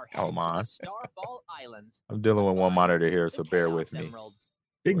screen. Amy Oh my. Starfall Islands. I'm dealing with one monitor here, so bear with me.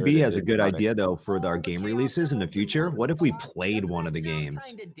 Big Where B it has a is, good Sonic. idea though for our game releases in the future. What if we played one of the games?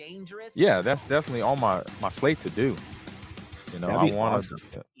 Yeah, that's definitely on my slate to do. You know, That'd be I awesome.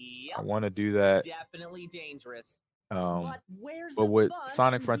 want to do that. Definitely dangerous. But with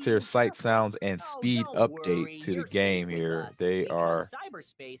Sonic Frontier sight, sounds, and speed update to the game here, they are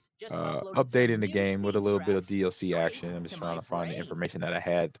updating the game with a little bit of DLC action. I'm just trying to find the information that I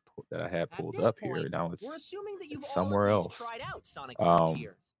had pulled up here. Now it's somewhere else.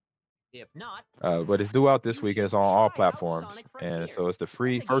 If not, but it's due out this week. It's on all platforms, and so it's the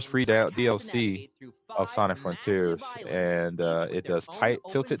first free DLC of Sonic Frontiers, and it does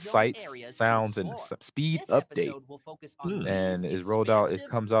tilted sights, sounds, and speed update, and is rolled out. It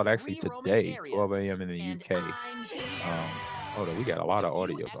comes out actually today, 12 a.m. in the UK. Hold on, we got a lot of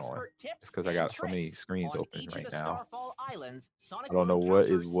audio going. It's because I got so many screens open right now. I don't know what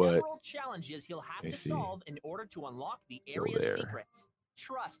is what. Let me see. Go there.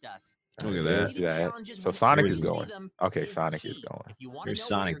 Trust us. Look at that. So Sonic is going. Okay, Sonic is going. Here's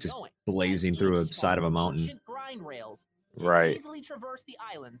Sonic just blazing through a side of a mountain. Right.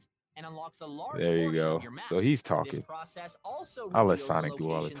 And unlocks a large there you portion go. Of your map. So he's talking. I'll let Sonic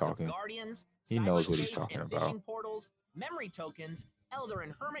do all the talking. Guardians, he knows what he's talking about. Portals, memory tokens, Elder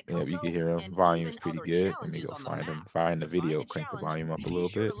and Hermit yeah, you can hear him. Volume's pretty good. Let me go find the video, crank the volume up a little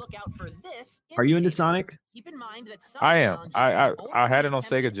bit. Are you into Sonic? Keep in mind that I am. I had it on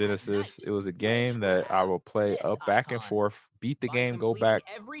Sega Genesis. It was a game that I will play up back and forth, beat the game, go back.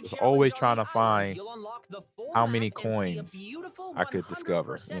 Was always trying to find how many coins I could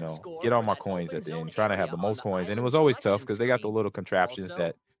discover. You know, get all my coins at the end, trying to have the most coins. And it was always tough because they got the little contraptions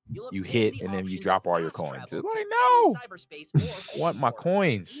that you hit and then you drop all your coins. It's like, no, I want my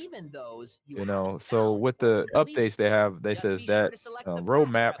coins. You know, so with the updates they says that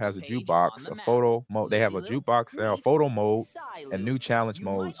roadmap has a jukebox, a photo mode. They have a jukebox, they have a photo mode, and new challenge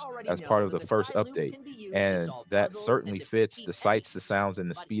modes as part of the first update. And that certainly fits the sights, the sounds,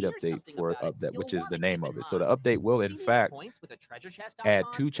 and the speed update for that, which is the name of it. So the update will, in fact, add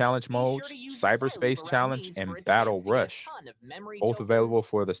 2 challenge modes: Cyberspace Challenge and Battle Rush, both available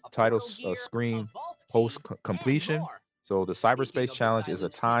for the title screen post completion. So the Cyberspace Challenge is a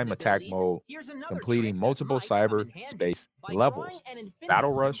time attack mode completing multiple cyberspace levels.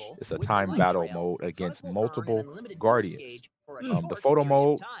 Battle Rush is a time battle mode against multiple guardians. The photo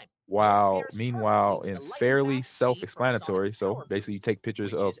mode, meanwhile in fairly self-explanatory. So basically you take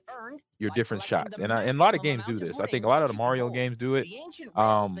pictures of your different shots, and a lot of games do this. I think a lot of the Mario games do it.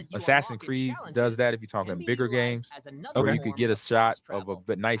 Assassin's Creed does that if you're talking bigger games, where you could get a shot of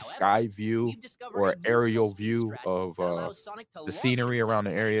a nice sky view or aerial view of the scenery around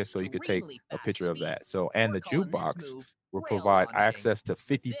the area, so you could take a picture of that. So, and the jukebox will provide access to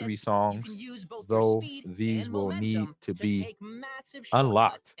 53 songs, though these will need to be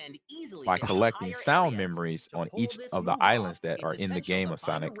unlocked by collecting sound memories on each of the islands that are in the game of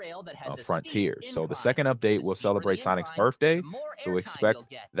Sonic Frontiers. So the second update will celebrate Sonic's birthday, so expect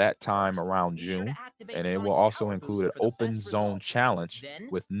that time around June, and it will also include an open zone challenge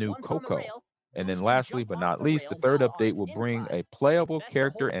with new Coco. And then lastly, but not least, the third update will bring a playable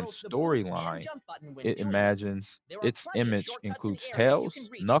character and storyline. Its image includes Tails,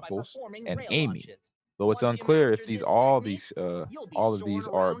 Knuckles, and Amy. Though it's unclear if all of these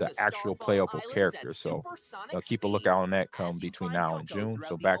are the actual playable characters. So keep a lookout on that come between now and June.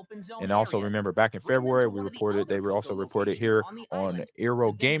 So and also remember back in February, they were also reported here on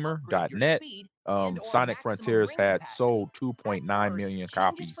Eurogamer.net. Sonic Frontiers had sold 2.9 million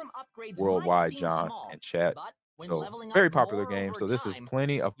copies worldwide, John and chat. So very popular game. So this is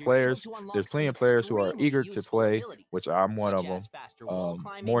plenty of players. There's plenty of players who are eager to play, which I'm one of them.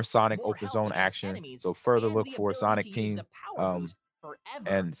 More Sonic open zone action. So further look for Sonic Team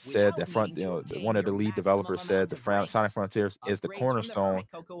and said that one of the lead developers said the Sonic Frontiers is the cornerstone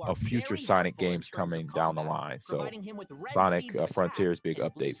of future Sonic games coming down the line. So Sonic Frontiers, big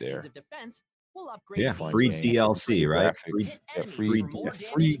update there. Yeah, free DLC, right? Free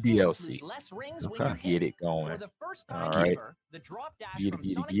DLC. Okay. Get it going. All right.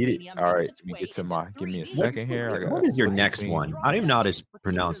 Get it. All right. Let me get to give me a second here. What is your next one? I don't even know how to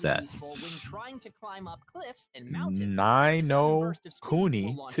pronounce that. Nino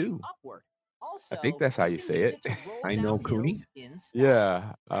Kuni 2. I think that's how you say it. I know Kuni.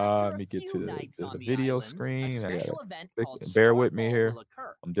 Yeah. Let me get to the video screen. I gotta bear with me here.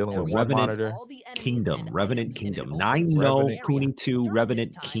 I'm dealing with one monitor. Revenant Kingdom. Nino Kuni 2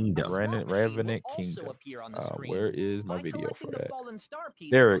 Revenant Kingdom. Revenant Kingdom. Where is my video for that?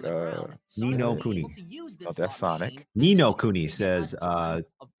 There it Nino Kuni. Oh, that's Sonic. Nino Kuni says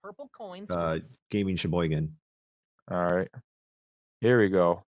Gaming Sheboygan. All right. Here we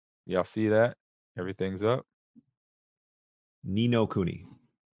go. Y'all see that? Everything's up. Nino Kuni.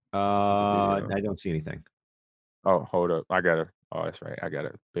 I don't see anything. Oh, hold up. Oh, that's right. I got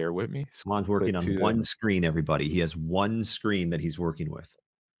to bear with me. Swan's working on one screen, everybody. He has one screen that he's working with.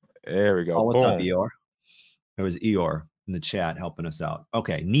 There we go. Oh, what's up, Eeyore? It was Eeyore in the chat helping us out.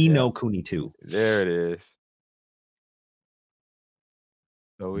 Okay, Nino Kuni 2. There it is.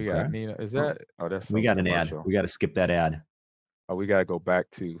 So we got Nino. Is that? Oh, that's. We got an ad. We got to skip that ad. Oh, we got to go back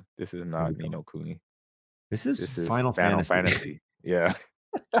to. This is not Nino Kuni. This is Final Fantasy. Yeah.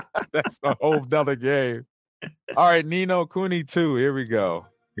 That's a whole nother game. All right, Nino Kuni 2. Here we go.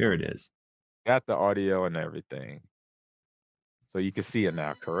 Here it is. Got the audio and everything. So you can see it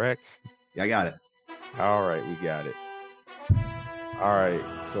now, correct? Yeah, I got it. All right, we got it. All right.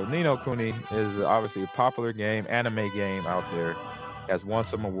 So Nino Kuni is obviously a popular game, anime game out there. Has won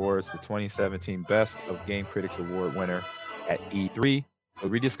some awards. The 2017 Best of Game Critics Award winner at E3. So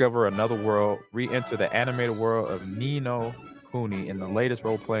rediscover another world, re-enter the animated world of Nino Kuni in the latest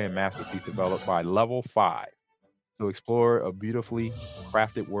role-playing masterpiece developed by Level 5. So explore a beautifully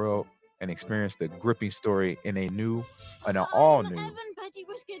crafted world and experience the gripping story in an all-new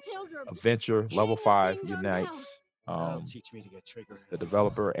adventure. Level 5 unites the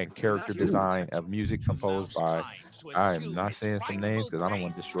developer and character design of music composed by, I'm not saying some names because I don't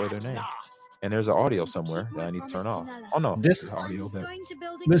want to destroy their name. And there's an audio somewhere that I need to turn off. Oh no, this audio.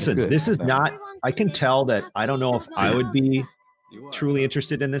 Listen, this is not. I can tell that I don't know if I would be truly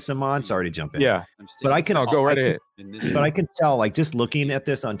interested in this, Ahman. Sorry to jump in. Yeah, but I can go right ahead. But I can tell, like, just looking at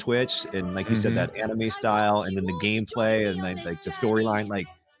this on Twitch and like you said, that anime style, and then the gameplay and like the storyline, like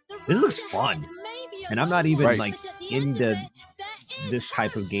this looks fun. And I'm not even like into this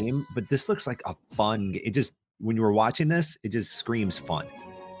type of game, but this looks like a fun. It just, when you were watching this, it just screams fun.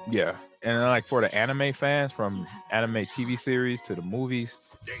 Yeah. And like for the anime fans, from anime TV series to the movies,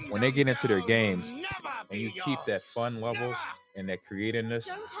 when they get into their games and you keep that fun level and that creativeness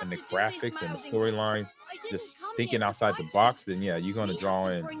and the graphics and the storyline, just thinking outside the box, then yeah, you're going to draw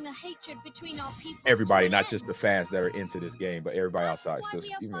in everybody, not just the fans that are into this game, but everybody outside. So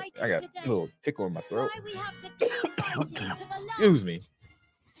I got a little tickle in my throat. Excuse me.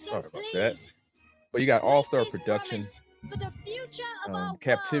 Sorry about that. But you got all-star production. A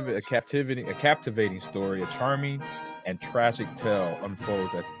captivating story, a charming and tragic tale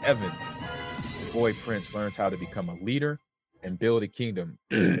unfolds as Evan, the boy prince, learns how to become a leader and build a kingdom.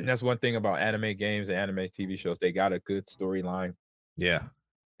 That's one thing about anime games and anime TV shows. They got a good storyline. Yeah.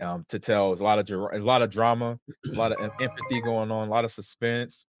 To tell. There's a lot of drama, a lot of empathy going on, a lot of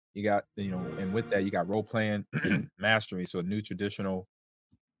suspense. You got, and with that, you got role playing mastery. So a new traditional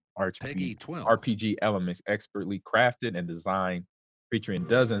RPG elements expertly crafted and designed, featuring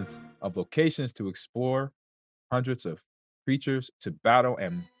dozens of locations to explore, hundreds of creatures to battle,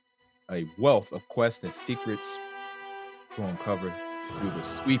 and a wealth of quests and secrets to uncover through the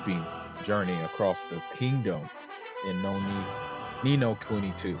sweeping journey across the kingdom in Nino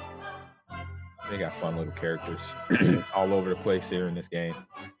Kuni 2. They got fun little characters all over the place here in this game.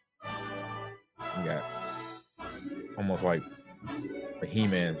 You got almost like a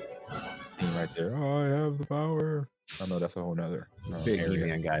He-Man theme right there. Oh, I have the power. I know that's a whole nother big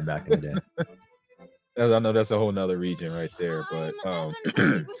He-Man guy back in the day. I know that's a whole nother region right there, but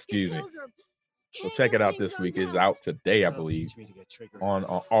excuse me. So check it out this week. It's out today, I believe, on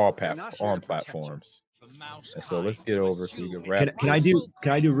all platforms. And so let's get over so you can wrap. Can I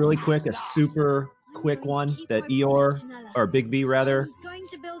do really quick a super quick one that Eeyore, or Big B rather,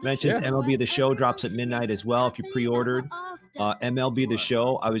 mentions? MLB The Show drops at midnight as well if you pre-ordered. MLB The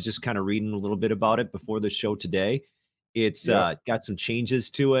Show, I was just kind of reading a little bit about it before the show today. It's got some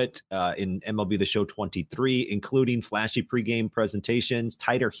changes to it in MLB The Show 23, including flashy pregame presentations,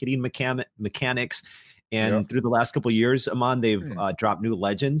 tighter hitting mechanics, and through the last couple of years, Ahman, they've dropped new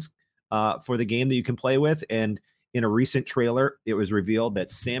legends for the game that you can play with. And in a recent trailer, it was revealed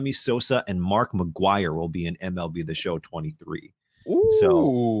that Sammy Sosa and Mark McGwire will be in MLB The Show 23. Ooh,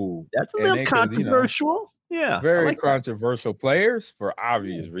 so that's a little controversial. Very like controversial players for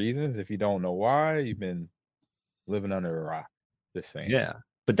obvious reasons. If you don't know why, you've been living under a rock. Just saying. Yeah,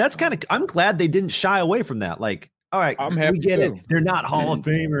 but that's kind of. I'm glad they didn't shy away from that. Like, all right, I'm happy we get too. it. They're not Hall of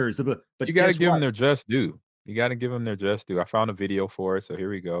Famers, but you got to give them their just due. You got to give them their just due. I found a video for it, so here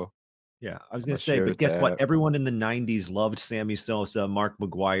we go. Yeah, I was going to say, but guess what? Everyone in the 90s loved Sammy Sosa, Mark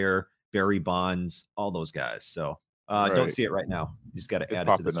McGwire, Barry Bonds, all those guys. So don't see it right now. You just got to add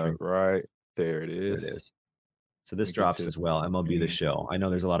it to the stream. Right there it is. There it is. So this drops as well. MLB The Show. I know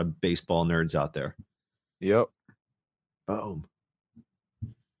there's a lot of baseball nerds out there. Yep. Boom.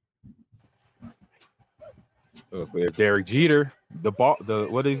 Look, we have Derek Jeter,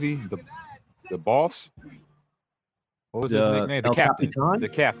 what is he? The boss? What was his nickname? The captain. Capitan? The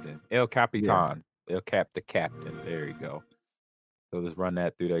captain. El Capitan. Yeah. The captain. There you go. So let's run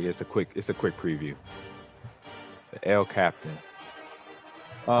that through there. It's a quick preview. The El Captain.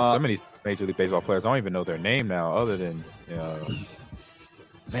 Some of these Major League Baseball players, I don't even know their name now, other than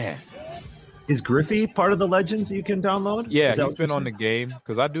man. Is Griffey part of the legends you can download? Yeah, he's been on the game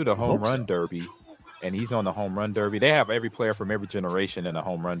because I do the home run derby, and he's on the home run derby. They have every player from every generation in the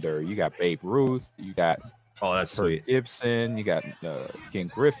home run derby. You got Babe Ruth, you got that's sweet. Gibson, you got Ken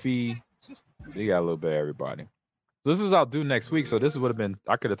Griffey, you got a little bit of everybody. So this is out due next week. So this would have been,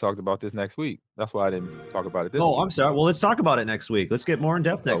 I could have talked about this next week. That's why I didn't talk about it this week. Oh, I'm sorry. Well, let's talk about it next week. Let's get more in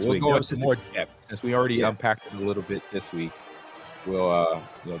depth next week. We'll go into more depth since we already unpacked it a little bit this week. We'll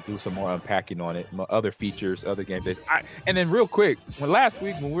do some more unpacking on it, other features, other gameplays. And then real quick, last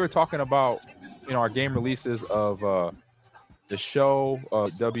week when we were talking about our game releases of the show,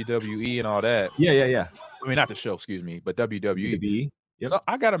 WWE and all that. Yeah. I mean, not the show, excuse me, but WWE. Yep. So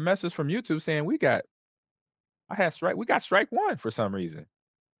I got a message from YouTube saying we got strike one for some reason.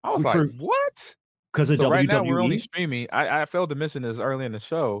 I was like, what? Because of WWE? Right now we're only streaming. I failed to mention this early in the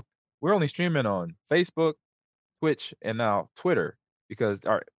show. We're only streaming on Facebook, Twitch, and now Twitter because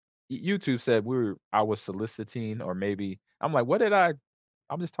our YouTube said I was soliciting, or maybe I'm like,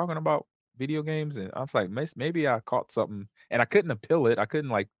 I'm just talking about video games, and I was like, maybe I caught something, and I couldn't appeal it. I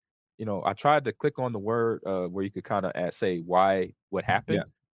couldn't I tried to click on the word where you could kind of say what happened,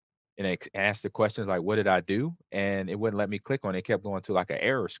 and it asked the questions like, what did I do? And it wouldn't let me click on it. It kept going to like an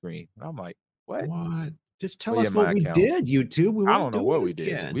error screen. And I'm like, what? Just tell us what we did, YouTube. I don't know what we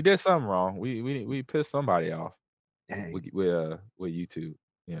did. We did something wrong. We pissed somebody off with YouTube.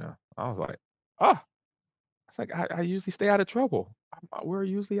 I was like, it's like I usually stay out of trouble. We're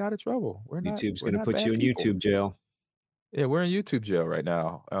usually out of trouble. YouTube's going to put you in YouTube jail. Yeah, we're in YouTube jail right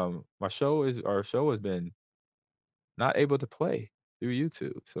now. Our show has been not able to play through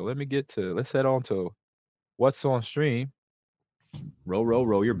YouTube. So let's head on to what's on stream.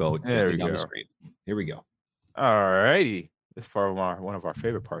 Row your boat. There we down go. The screen. Here we go. All righty. This is one of our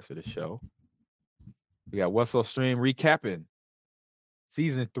favorite parts of the show. We got what's on stream recapping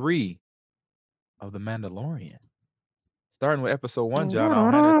season 3 of The Mandalorian. Starting with episode 1, John,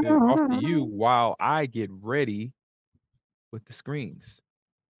 I'll hand it off to you while I get ready with the screens.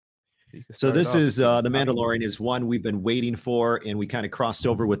 So this is The Mandalorian is one we've been waiting for, and we kind of crossed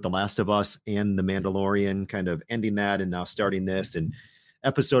over with The Last of Us and The Mandalorian, kind of ending that and now starting this. And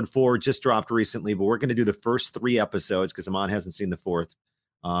episode 4 just dropped recently, but we're going to do the first 3 episodes because Ahman hasn't seen the 4th.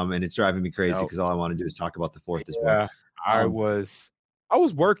 And it's driving me crazy because all I want to do is talk about the 4th as well. I was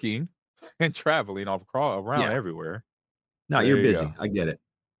working and traveling around everywhere. No, you're busy. I get it.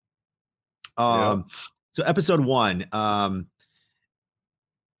 So episode 1,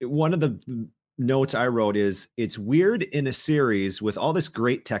 one of the notes I wrote is it's weird in a series with all this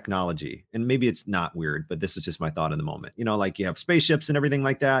great technology, and maybe it's not weird, but this is just my thought in the moment. Like you have spaceships and everything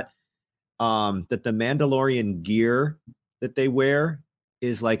like that, that the Mandalorian gear that they wear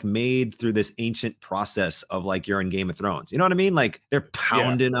is like made through this ancient process of like you're in Game of Thrones. You know what I mean? Like they're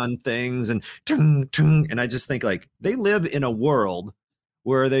pounding on things and and I just think like they live in a world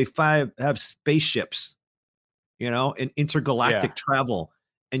where they have spaceships, and intergalactic travel.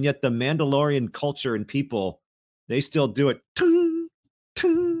 And yet the Mandalorian culture and people, they still do it,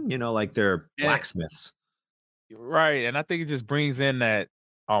 like they're blacksmiths. Right. And I think it just brings in that,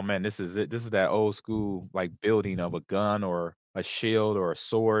 oh man, this is it. This is that old school like building of a gun or a shield or a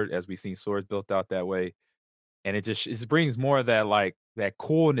sword, as we've seen swords built out that way. And it brings more of that like that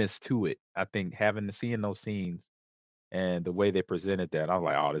coolness to it. I think seeing those scenes and the way they presented that, I'm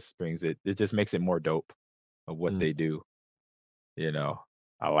like, oh, this brings it. It just makes it more dope of what they do. You know,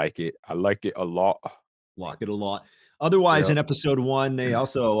 I like it. I like it a lot. Like it a lot. Otherwise, Yep. in episode 1, they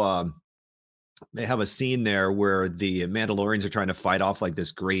also they have a scene there where the Mandalorians are trying to fight off like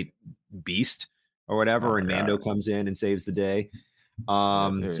this great beast or whatever, and Mando comes in and saves the day.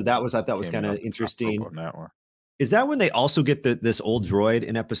 So that was, I thought was kind of interesting. On that one. Is that when they also get this old droid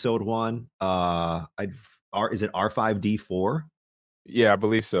in episode 1? Is it R5D4? Yeah, I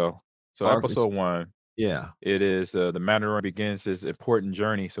believe so. So episode 1. Yeah. It is the Mandalorian begins his important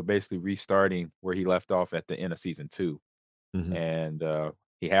journey. So basically restarting where he left off at the end of season 2. And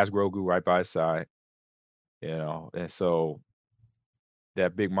he has Grogu right by his side, you know, and so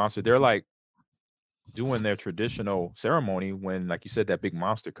that big monster, they're like doing their traditional ceremony when, like you said, that big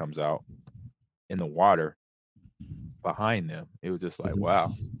monster comes out in the water behind them. It was just like,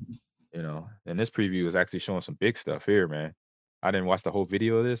 wow, you know. And this preview is actually showing some big stuff here, man. I didn't watch the whole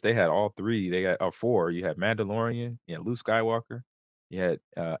video of this. They had all 3. They got 4. You had Mandalorian, you had Luke Skywalker, you had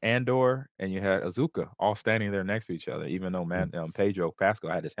Andor, and you had Azuka all standing there next to each other. Even though Pedro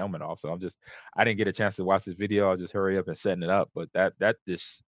Pascal had his helmet off, so I didn't get a chance to watch this video. I'll just hurry up and setting it up. But that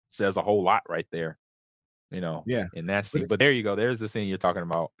just says a whole lot right there, you know. Yeah. In that scene. But there you go. There's the scene you're talking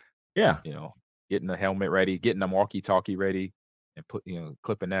about. Yeah. You know, getting the helmet ready, getting the walkie-talkie ready, and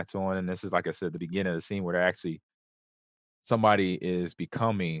clipping that on. And this is, like I said, the beginning of the scene where they're actually somebody is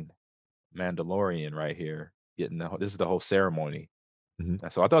becoming Mandalorian right here. This is the whole ceremony. And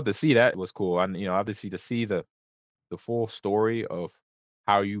so I thought to see that was cool. And obviously to see the full story of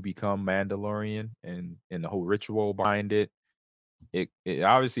how you become Mandalorian and the whole ritual behind it. It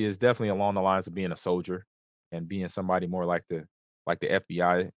obviously is definitely along the lines of being a soldier and being somebody more like the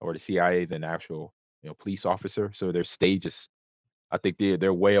FBI or the CIA than actual police officer. So there's stages. I think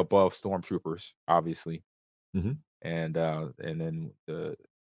they're way above stormtroopers, obviously. And then the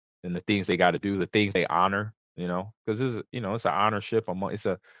things they got to do, the things they honor, because it's an honorship among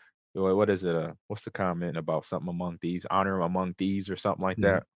what is it? What's the comment about something among thieves? Honor among thieves or something like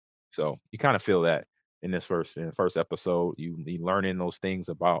that. So you kind of feel that in the first episode. You learning those things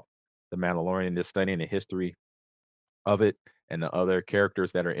about the Mandalorian, just studying the history of it and the other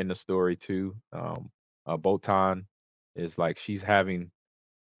characters that are in the story too. Botan is like she's having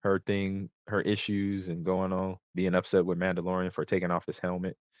her issues and going on, being upset with Mandalorian for taking off his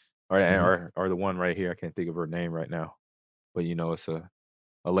helmet, or the one right here. I can't think of her name right now, but it's a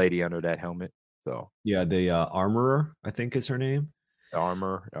lady under that helmet. So yeah, the armorer, I think is her name. The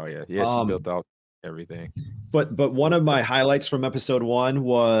armor. Oh yeah, she built out everything. But one of my highlights from episode 1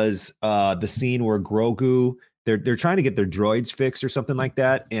 was the scene where Grogu, they're trying to get their droids fixed or something like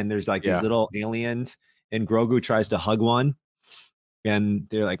that, and there's like these little aliens, and Grogu tries to hug one. And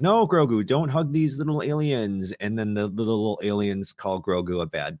they're like, no, Grogu, don't hug these little aliens. And then the little aliens call Grogu a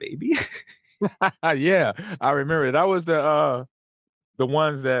bad baby. Yeah, I remember. That was the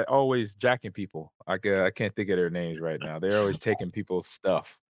ones that always jacking people. I can't think of their names right now. They're always taking people's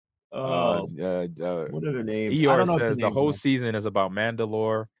stuff. What are their names? Eeyore says the whole season is about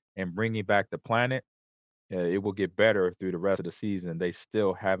Mandalore and bringing back the planet. It will get better through the rest of the season. They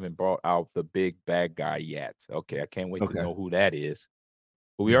still haven't brought out the big bad guy yet. Okay, I can't wait to know who that is.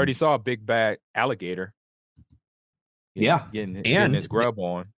 But we already saw a big bad alligator. Getting his grub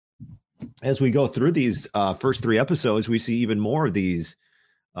on. As we go through these first 3 episodes, we see even more of these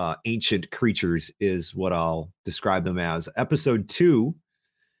ancient creatures, is what I'll describe them as. Episode 2,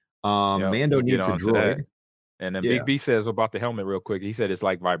 Mando needs a droid. And then Big B says about the helmet real quick. He said it's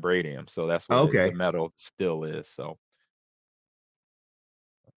like vibranium, so that's what the metal still is. So,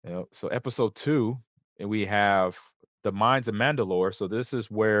 so episode 2, and we have the Mines of Mandalore. So this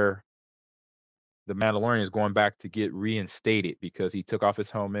is where the Mandalorian is going back to get reinstated because he took off his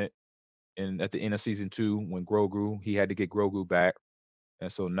helmet, and at the end of season 2, when he had to get Grogu back,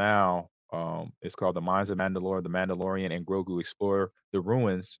 and so now it's called the Mines of Mandalore. The Mandalorian and Grogu explore the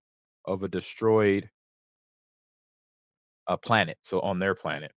ruins of a destroyed planet, so on their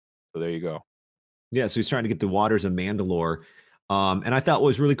planet. So there you go. Yeah, so he's trying to get the waters of Mandalore. And I thought what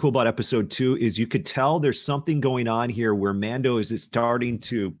was really cool about episode 2 is you could tell there's something going on here where Mando is starting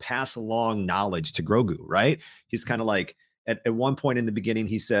to pass along knowledge to Grogu, right? He's kind of like, at one point in the beginning,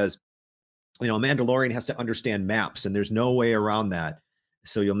 he says, a Mandalorian has to understand maps, and there's no way around that.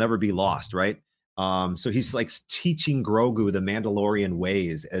 So you'll never be lost, right? So he's like teaching Grogu the Mandalorian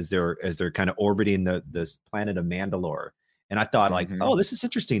ways as they're kind of orbiting this planet of Mandalore. And I thought, like, oh, this is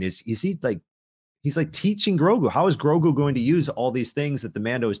interesting. Is he like, he's like teaching Grogu? How is Grogu going to use all these things that the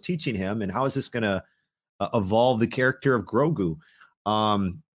Mando is teaching him? And how is this going to evolve the character of Grogu?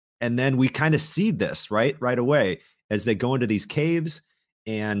 And then we kind of see this right away. as they go into these caves,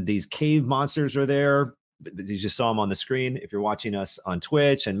 and these cave monsters are there. You just saw them on the screen if you're watching us on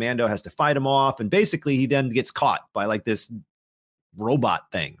Twitch, and Mando has to fight them off. And basically he then gets caught by like this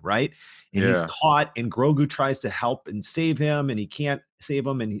robot thing, right? And he's caught, and Grogu tries to help and save him, and he can't save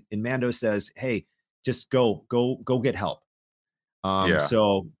him. And Mando says, hey, just go get help.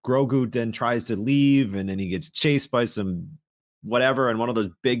 So Grogu then tries to leave, and then he gets chased by some whatever, and one of those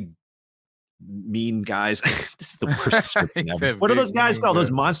big mean guys. This is the worst description ever. What are those guys called? Those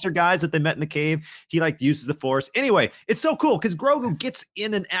monster guys that they met in the cave. He like uses the Force. Anyway, it's so cool because Grogu gets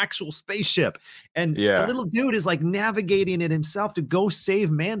in an actual spaceship, and the little dude is like navigating it himself to go save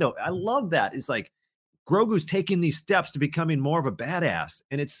Mando. I love that. It's like Grogu's taking these steps to becoming more of a badass,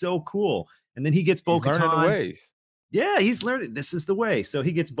 and it's so cool. And then he gets Bo-Katan. Yeah, he's learning. This is the way. So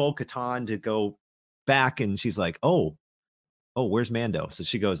he gets Bo-Katan to go back, and she's like, oh, where's Mando? So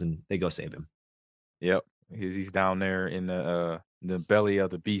she goes, and they go save him. Yep. He's down there in the belly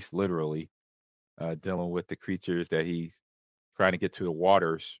of the beast, literally, dealing with the creatures that he's trying to get to the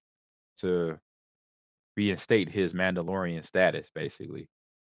waters to reinstate his Mandalorian status, basically.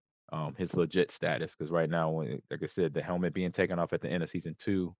 His legit status. Because right now, like I said, the helmet being taken off at the end of season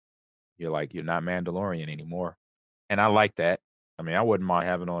 2, you're not Mandalorian anymore. And I like that. I mean, I wouldn't mind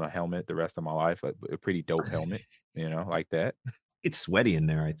having on a helmet the rest of my life, a pretty dope helmet, like that. It's sweaty in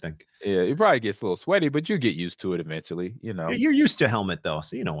there, I think. Yeah, it probably gets a little sweaty, but you get used to it eventually, You're used to helmet, though,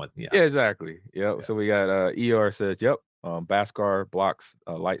 so you know what. Yeah, exactly. Yep. Yeah. So we got Eeyore says, yep, Beskar blocks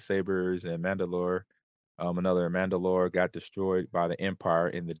lightsabers, and Mandalore, another Mandalore got destroyed by the Empire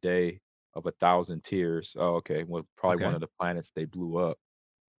in the Day of 1,000 Tears. Oh, okay. Well, probably one of the planets they blew up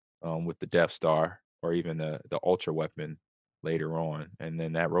with the Death Star, or even the Ultra weapon later on. And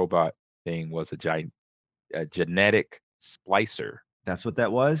then that robot thing was a genetic splicer. That's what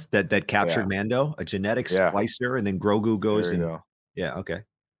that was. That captured Mando, a genetic splicer, and then Grogu goes and yeah, okay.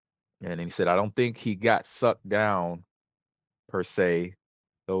 And then he said, I don't think he got sucked down per se.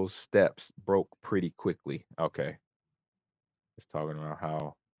 Those steps broke pretty quickly. Okay. It's talking about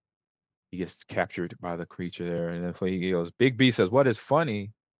how he gets captured by the creature there. And then he goes, Big B says, what is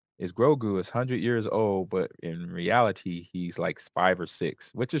funny is Grogu is 100 years old, but in reality, he's like 5 or 6,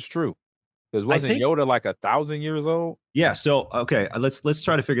 which is true. Because wasn't Yoda like 1,000 years old? Yeah. So okay, let's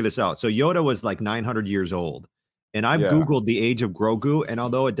try to figure this out. So Yoda was like 900 years old, and I've Googled the age of Grogu, and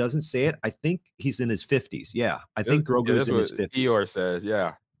although it doesn't say it, I think he's in his 50s. Yeah, I think Grogu's in his 50s. Eeyore says,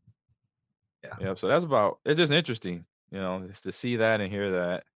 yeah. So that's it's just interesting, just to see that and hear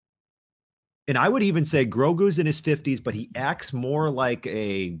that. And I would even say Grogu's in his 50s, but he acts more like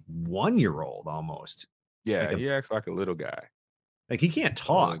a 1-year-old almost. Yeah, he acts like a little guy. Like he can't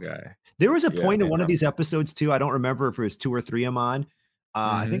talk. There was a point in one of these episodes too. I don't remember if it was 2 or 3 Ahman.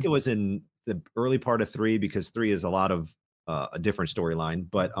 I think it was in the early part of 3, because 3 is a lot of a different storyline.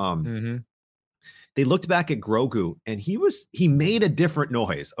 But they looked back at Grogu, and he made a different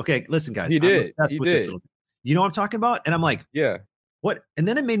noise. Okay, listen, guys. He did. This you know what I'm talking about? And I'm like, yeah. What? And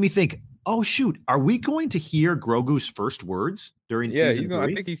then it made me think, oh shoot, are we going to hear Grogu's first words during season 3?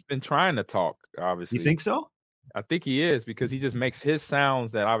 I think he's been trying to talk, obviously. You think so? I think he is, because he just makes his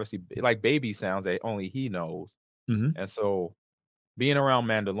sounds that obviously like baby sounds that only he knows. And so being around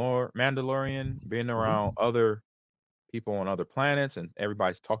Mandalorian, being around other people on other planets, and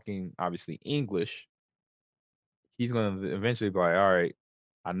everybody's talking obviously English, he's going to eventually be like, all right,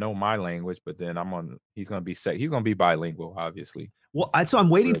 I know my language, but then he's going to be bilingual, obviously. Well, that's what I'm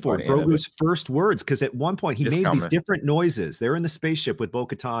waiting for, Grogu's first words, because at one point he made these different noises. They're in the spaceship with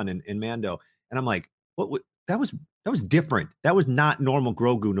Bo-Katan and Mando, and I'm like, what? That was different. That was not normal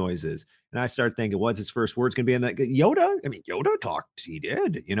Grogu noises. And I started thinking, what's his first words going to be? And like Yoda? I mean, Yoda talked. He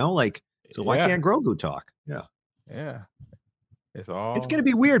did, so why can't Grogu talk? Yeah. Yeah. It's going to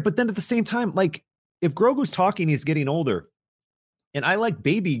be weird. But then at the same time, like if Grogu's talking, he's getting older. And I like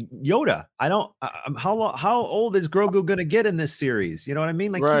baby Yoda. How old is Grogu going to get in this series? You know what I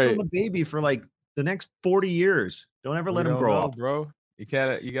mean? Like keep him a baby for like the next 40 years. Don't ever let him grow up, bro. You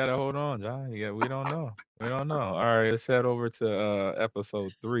gotta hold on, John. We don't know. We don't know. All right, let's head over to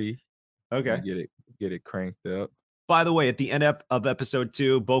episode 3. Okay. Get it cranked up. By the way, at the end of episode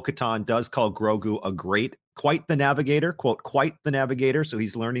 2, Bo-Katan does call Grogu quite the navigator, quote, quite the navigator. So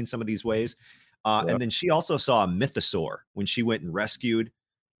he's learning some of these ways. And then she also saw a mythosaur when she went and rescued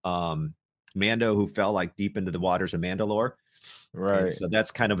Mando, who fell like deep into the waters of Mandalore. Right. And so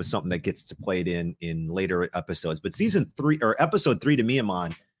that's kind of something that gets played in later episodes. But season 3 or episode 3 to me,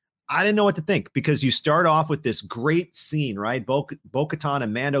 Ahman, I didn't know what to think, because you start off with this great scene, right? Bo-Katan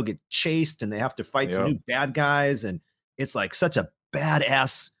and Mando get chased, and they have to fight some new bad guys, and it's like such a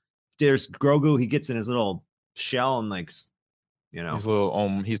badass. There's Grogu. He gets in his little shell and like, His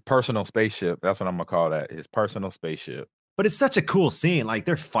little his personal spaceship. That's what I'm gonna call that. His personal spaceship. But it's such a cool scene. Like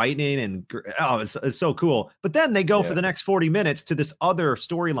they're fighting and it's so cool. But then they go for the next 40 minutes to this other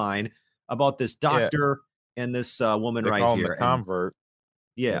storyline about this doctor and this woman they right call him here. The convert.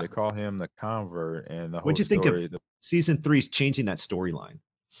 Yeah, they call him the convert, and the whole what'd you think story. of season 3's changing that storyline?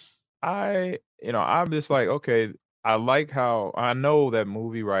 I'm just like, okay, I like how I know that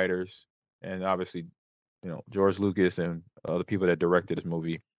movie writers and obviously, George Lucas and other people that directed this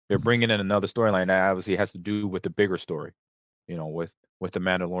movie, they're bringing in another storyline that obviously has to do with the bigger story, with the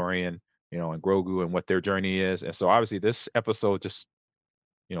Mandalorian, and Grogu and what their journey is. And so obviously this episode just,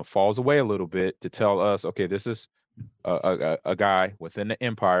 falls away a little bit to tell us, okay, this is a guy within the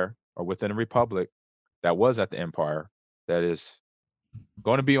Empire or within the Republic that was at the Empire that is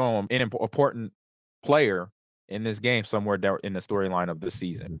going to be an important player in this game somewhere down in the storyline of this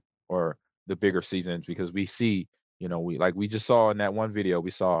season or the bigger seasons, because we see, we just saw in that one video,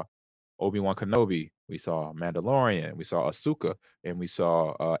 we saw Obi-Wan Kenobi, we saw Mandalorian, we saw Ahsoka, and we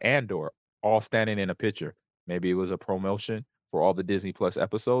saw Andor all standing in a picture. Maybe it was a promotion for all the Disney Plus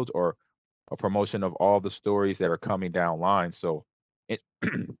episodes or a promotion of all the stories that are coming down line. So it,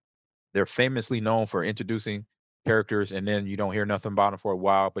 they're famously known for introducing characters and then you don't hear nothing about them for a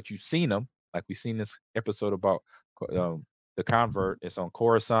while, but you've seen them. Like we've seen this episode about the convert. It's on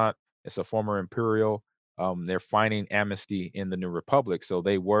Coruscant. It's a former Imperial. They're finding amnesty in the New Republic. So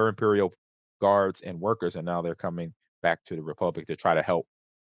they were Imperial guards and workers, and now they're coming back to the Republic to try to help.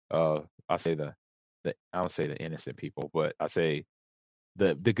 I say I don't say the innocent people, but I say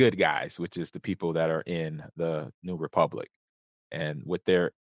the good guys, which is the people that are in the New Republic, and with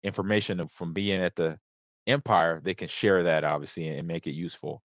their information from being at the Empire, they can share that obviously and make it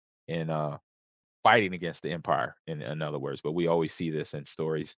useful in fighting against the Empire. In other words, but we always see this in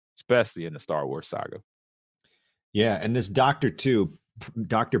stories, especially in the Star Wars saga. Yeah, and this doctor too,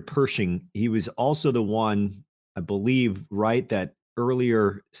 Dr. Pershing, he was also the one, I believe, right, that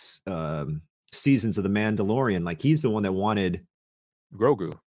earlier seasons of The Mandalorian, like he's the one that wanted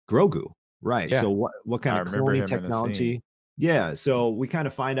Grogu, right? Yeah. So what kind of cloning technology? Yeah, so we kind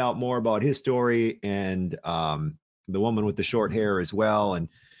of find out more about his story and the woman with the short hair as well, and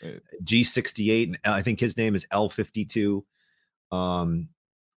G68, and I think his name is L52,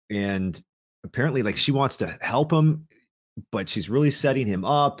 and apparently, like, she wants to help him, but she's really setting him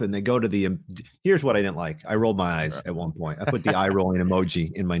up. And they go to the. Here's what I didn't like. I rolled my eyes at one point. I put the eye rolling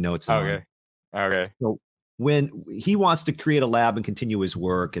emoji in my notes. Okay. So when he wants to create a lab and continue his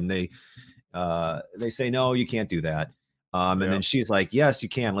work, and they say no, you can't do that. And then she's like, yes, you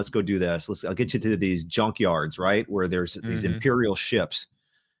can. Let's go do this. I'll get you to these junkyards, right, where there's these Imperial ships.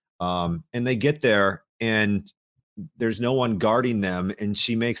 And they get there, and there's no one guarding them. And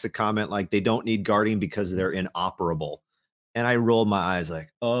she makes a comment like they don't need guarding because they're inoperable. And I rolled my eyes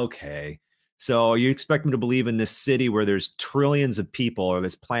like, okay, so you expect me to believe in this city where there's trillions of people, or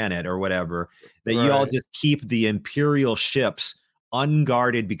this planet or whatever, that you all just keep the Imperial ships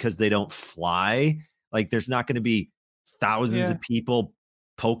unguarded because they don't fly? Like there's not going to be thousands of people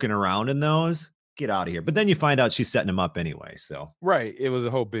poking around in those? Get out of here. But then you find out she's setting them up anyway. So it was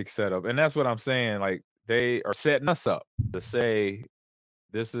a whole big setup. And that's what I'm saying. Like they are setting us up to say,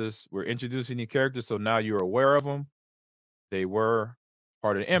 we're introducing new characters, so now you're aware of them. They were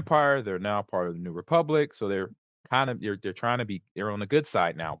part of the Empire. They're now part of the New Republic. So they're trying to be, they're on the good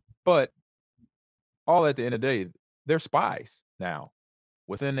side now. But all at the end of the day, they're spies now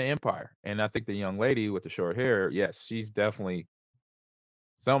within the Empire. And I think the young lady with the short hair, yes, she's definitely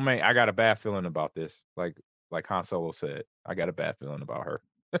I got a bad feeling about this. Like Han Solo said, I got a bad feeling about her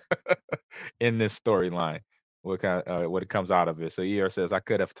in this storyline. What comes out of it. So ER says, I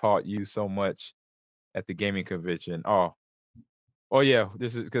could have taught you so much at the gaming convention. Oh yeah,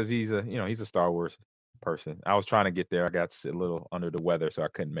 this is because he's a Star Wars person. I was trying to get there. I got a little under the weather, so I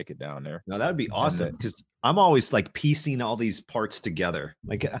couldn't make it down there. No, that'd be awesome, because I'm always like piecing all these parts together.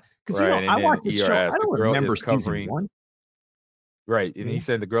 Like, because I watched the show. I don't remember season 1. Right, and he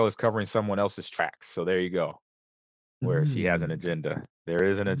said the girl is covering someone else's tracks. So there you go, where she has an agenda. There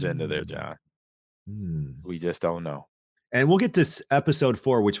is an agenda there, John. We just don't know. And we'll get to episode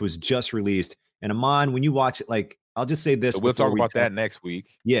 4, which was just released. And Ahman, when you watch it, like, I'll just say this. So we'll talk about that next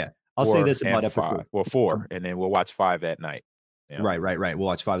week. Yeah, I'll say this about episode 5. Well, 4, and then we'll watch 5 that night. Yeah. Right. We'll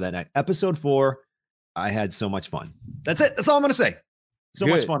watch 5 that night. Episode 4, I had so much fun. That's it. That's all I'm gonna say.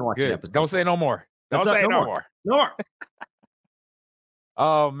 Much fun watching episode. Don't say no more. Don't say no more. No more.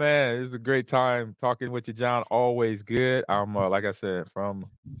 Oh man, it's a great time talking with you, John. Always good. I'm like I said, from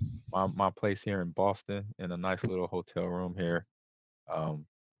my place here in Boston, in a nice little hotel room here,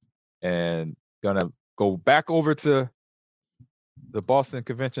 and gonna go back over to the Boston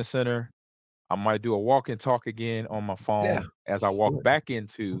Convention Center. I might do a walk and talk again on my phone as I walk back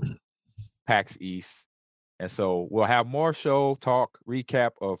into PAX East. And so we'll have more show talk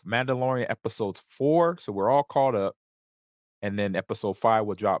recap of Mandalorian episodes 4. So we're all caught up. And then episode 5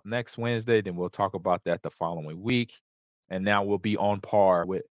 will drop next Wednesday. Then we'll talk about that the following week. And now we'll be on par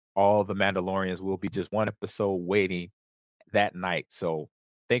with all the Mandalorians. We'll be just one episode waiting that night. So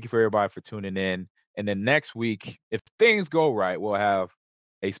thank you for everybody for tuning in. And then next week, if things go right, we'll have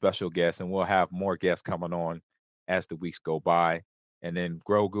a special guest and we'll have more guests coming on as the weeks go by. And then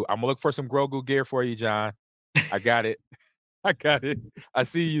Grogu, I'm gonna look for some Grogu gear for you, John. I got it. I got it. I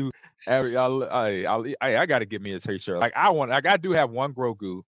see you. I got to get me a t-shirt. Like I do have one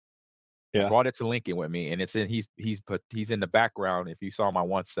Grogu. Yeah. I brought it to Lincoln with me, and it's in. He's in the background. If you saw my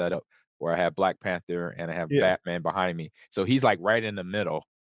one setup where I have Black Panther and I have Batman behind me, so he's like right in the middle,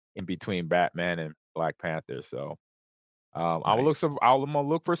 in between Batman and Black Panther. So, I'm gonna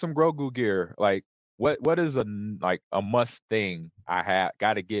look for some Grogu gear. Like what is a must thing I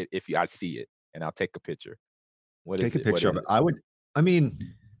got to get if I see it, and I'll take a picture. Take a picture of it. I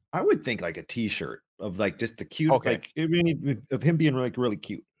would think like a t-shirt of like just the cute, of him being like really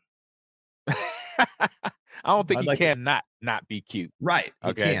cute. I don't think he can not be cute. Right.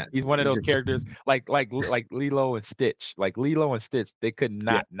 Okay. He's one of those characters like Lilo and Stitch. Like Lilo and Stitch, they could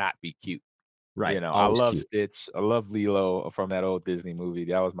not be cute. Right. You know, I love Stitch. I love Lilo from that old Disney movie.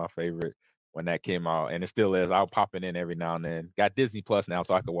 That was my favorite when that came out, and it still is. I'll pop it in every now and then. Got Disney Plus now,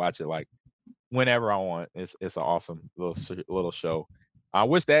 so I can watch it like whenever I want. It's an awesome little show. I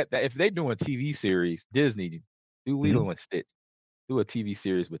wish that if they do a TV series, Disney do Lilo and Stitch, do a TV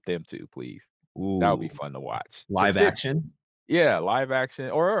series with them too, please. That would be fun to watch. Live action? Yeah, live action,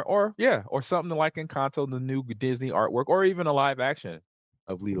 or something like Encanto, the new Disney artwork, or even a live action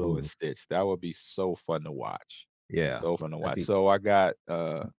of Lilo and Stitch. That would be so fun to watch. Yeah, so fun to watch. So I got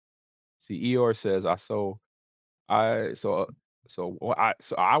Eeyore says I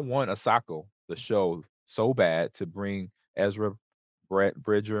want Asako, the show, so bad to bring Ezra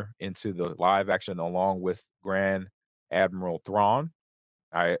Bridger into the live action along with Grand Admiral Thrawn.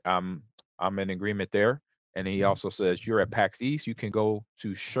 I'm in agreement there. And he also says you're at PAX East. You can go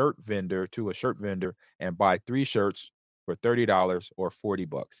to a shirt vendor and buy 3 shirts for $30 or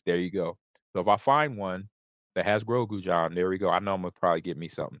 $40. There you go. So if I find one that has Grogu, John, there we go. I know I'm gonna probably get me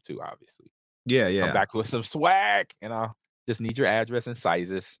something too, obviously. Yeah. Come back with some swag, and I'll just need your address and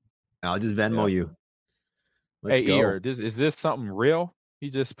sizes. I'll just Venmo you. Let's go. Ear, is this something real?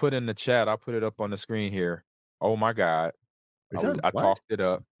 He just put in the chat. I'll put it up on the screen here. Oh my God. I talked it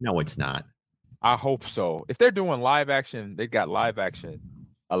up. No, it's not. I hope so. If they're doing live action, they got live action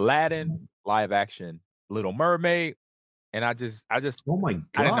Aladdin, live action Little Mermaid, and I just oh my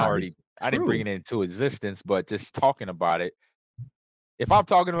God. I didn't bring it into existence, but just talking about it. If I'm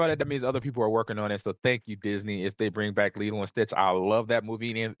talking about it, that means other people are working on it. So thank you, Disney. If they bring back Lilo and Stitch, I love that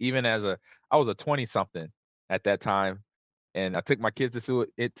movie. And even I was a 20-something at that time, and I took my kids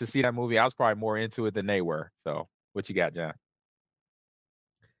to see that movie. I was probably more into it than they were. So what you got, John?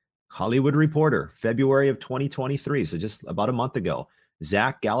 Hollywood Reporter, February of 2023. So just about a month ago,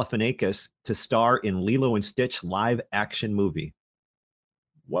 Zach Galifianakis to star in Lilo and Stitch live action movie.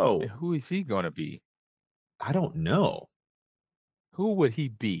 Whoa. And who is he going to be? I don't know. Who would he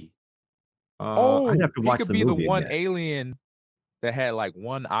be? I'd have to watch the movie. He could be the one alien that had like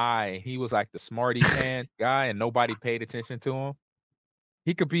one eye. He was like the smarty pants guy, and nobody paid attention to him.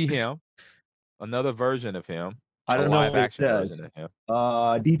 He could be him. Another version of him. I don't know what it says.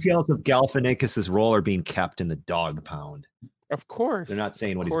 Details of Galifianakis' role are being kept in the dog pound. Of course. They're not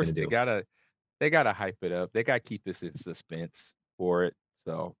saying what he's going to do. They gotta hype it up. They gotta keep this in suspense for it.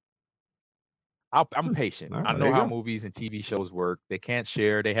 So I'm patient. Right, I know how movies and TV shows work. They can't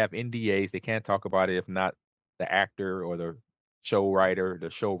share. They have NDAs. They can't talk about it if not the actor or the show writer, the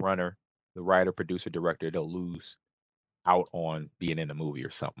showrunner, the writer, producer, director. They'll lose out on being in a movie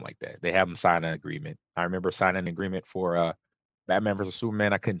or something like that. They haven't signed an agreement. I remember signing an agreement for Batman vs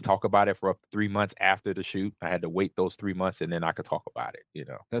Superman. I couldn't talk about it for up to 3 months after the shoot. I had to wait those 3 months and then I could talk about it. You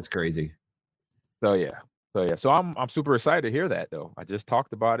know, that's crazy. So yeah. So I'm super excited to hear that though. I just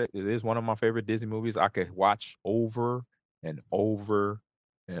talked about it. It is one of my favorite Disney movies. I could watch over and over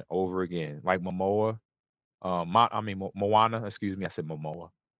and over again. Like Moana. Excuse me. I said Momoa.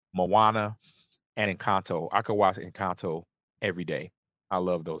 Moana and Encanto. I could watch Encanto every day. I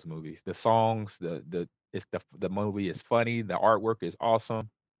love those movies. The songs, the movie is funny. The artwork is awesome.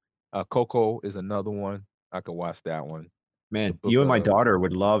 Coco is another one. I could watch that one. Man, you and my daughter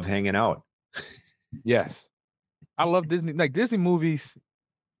would love hanging out. Yes. I love Disney. Like Disney movies,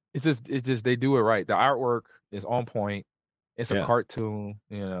 it's just they do it right. The artwork is on point. It's a Yeah. cartoon,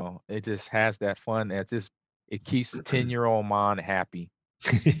 it just has that fun. It keeps 10-year-old Mon happy.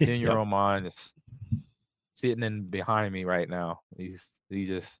 10-year-old Mon is sitting in behind me right now. He's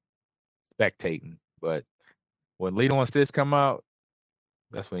just spectating. But when Lilo and Stitch come out,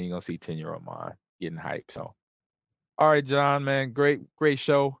 that's when you're gonna see 10-year-old Mon getting hype. So all right, John, man, great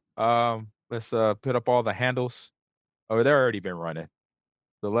show. Let's put up all the handles. Oh, they're already been running.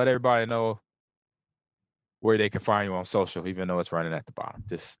 So let everybody know where they can find you on social, even though it's running at the bottom.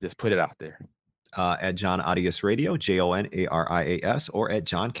 Just put it out there. At John Arias Radio, JONARIAS, or at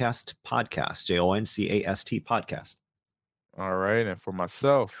Johncast Podcast, JONCAST Podcast. All right. And for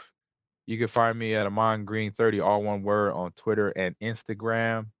myself, you can find me at Ahman Green 30, all one word, on Twitter and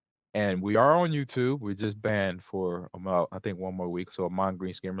Instagram. And we are on YouTube. We just banned for about, I think, one more week. So Ahman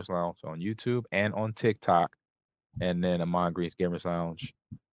Green's Gamers Lounge on YouTube and on TikTok. And then Ahman Green's Gamers Lounge,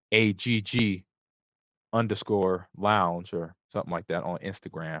 AGG_lounge or something like that on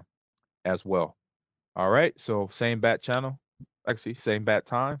Instagram as well. All right. So same bat channel. Actually, same bat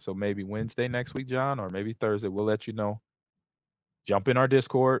time. So maybe Wednesday next week, John, or maybe Thursday. We'll let you know. Jump in our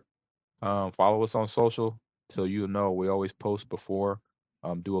Discord. Follow us on social so you know we always post before.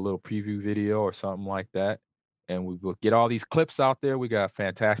 Do a little preview video or something like that. And we will get all these clips out there. We got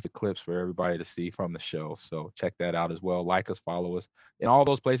fantastic clips for everybody to see from the show. So check that out as well. Like us, follow us in all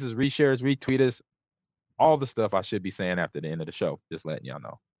those places. Reshares, retweet us, all the stuff I should be saying after the end of the show. Just letting y'all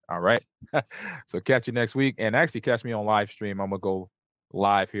know. All right. So catch you next week. And actually catch me on live stream. I'm going to go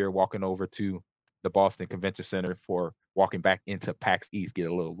live here, walking over to the Boston Convention Center for walking back into PAX East, get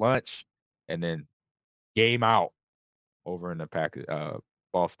a little lunch, and then game out over in the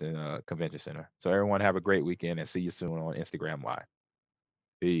Boston Convention Center. So everyone have a great weekend and see you soon on Instagram Live.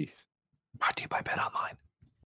 Peace. Brought to you by Bet Online.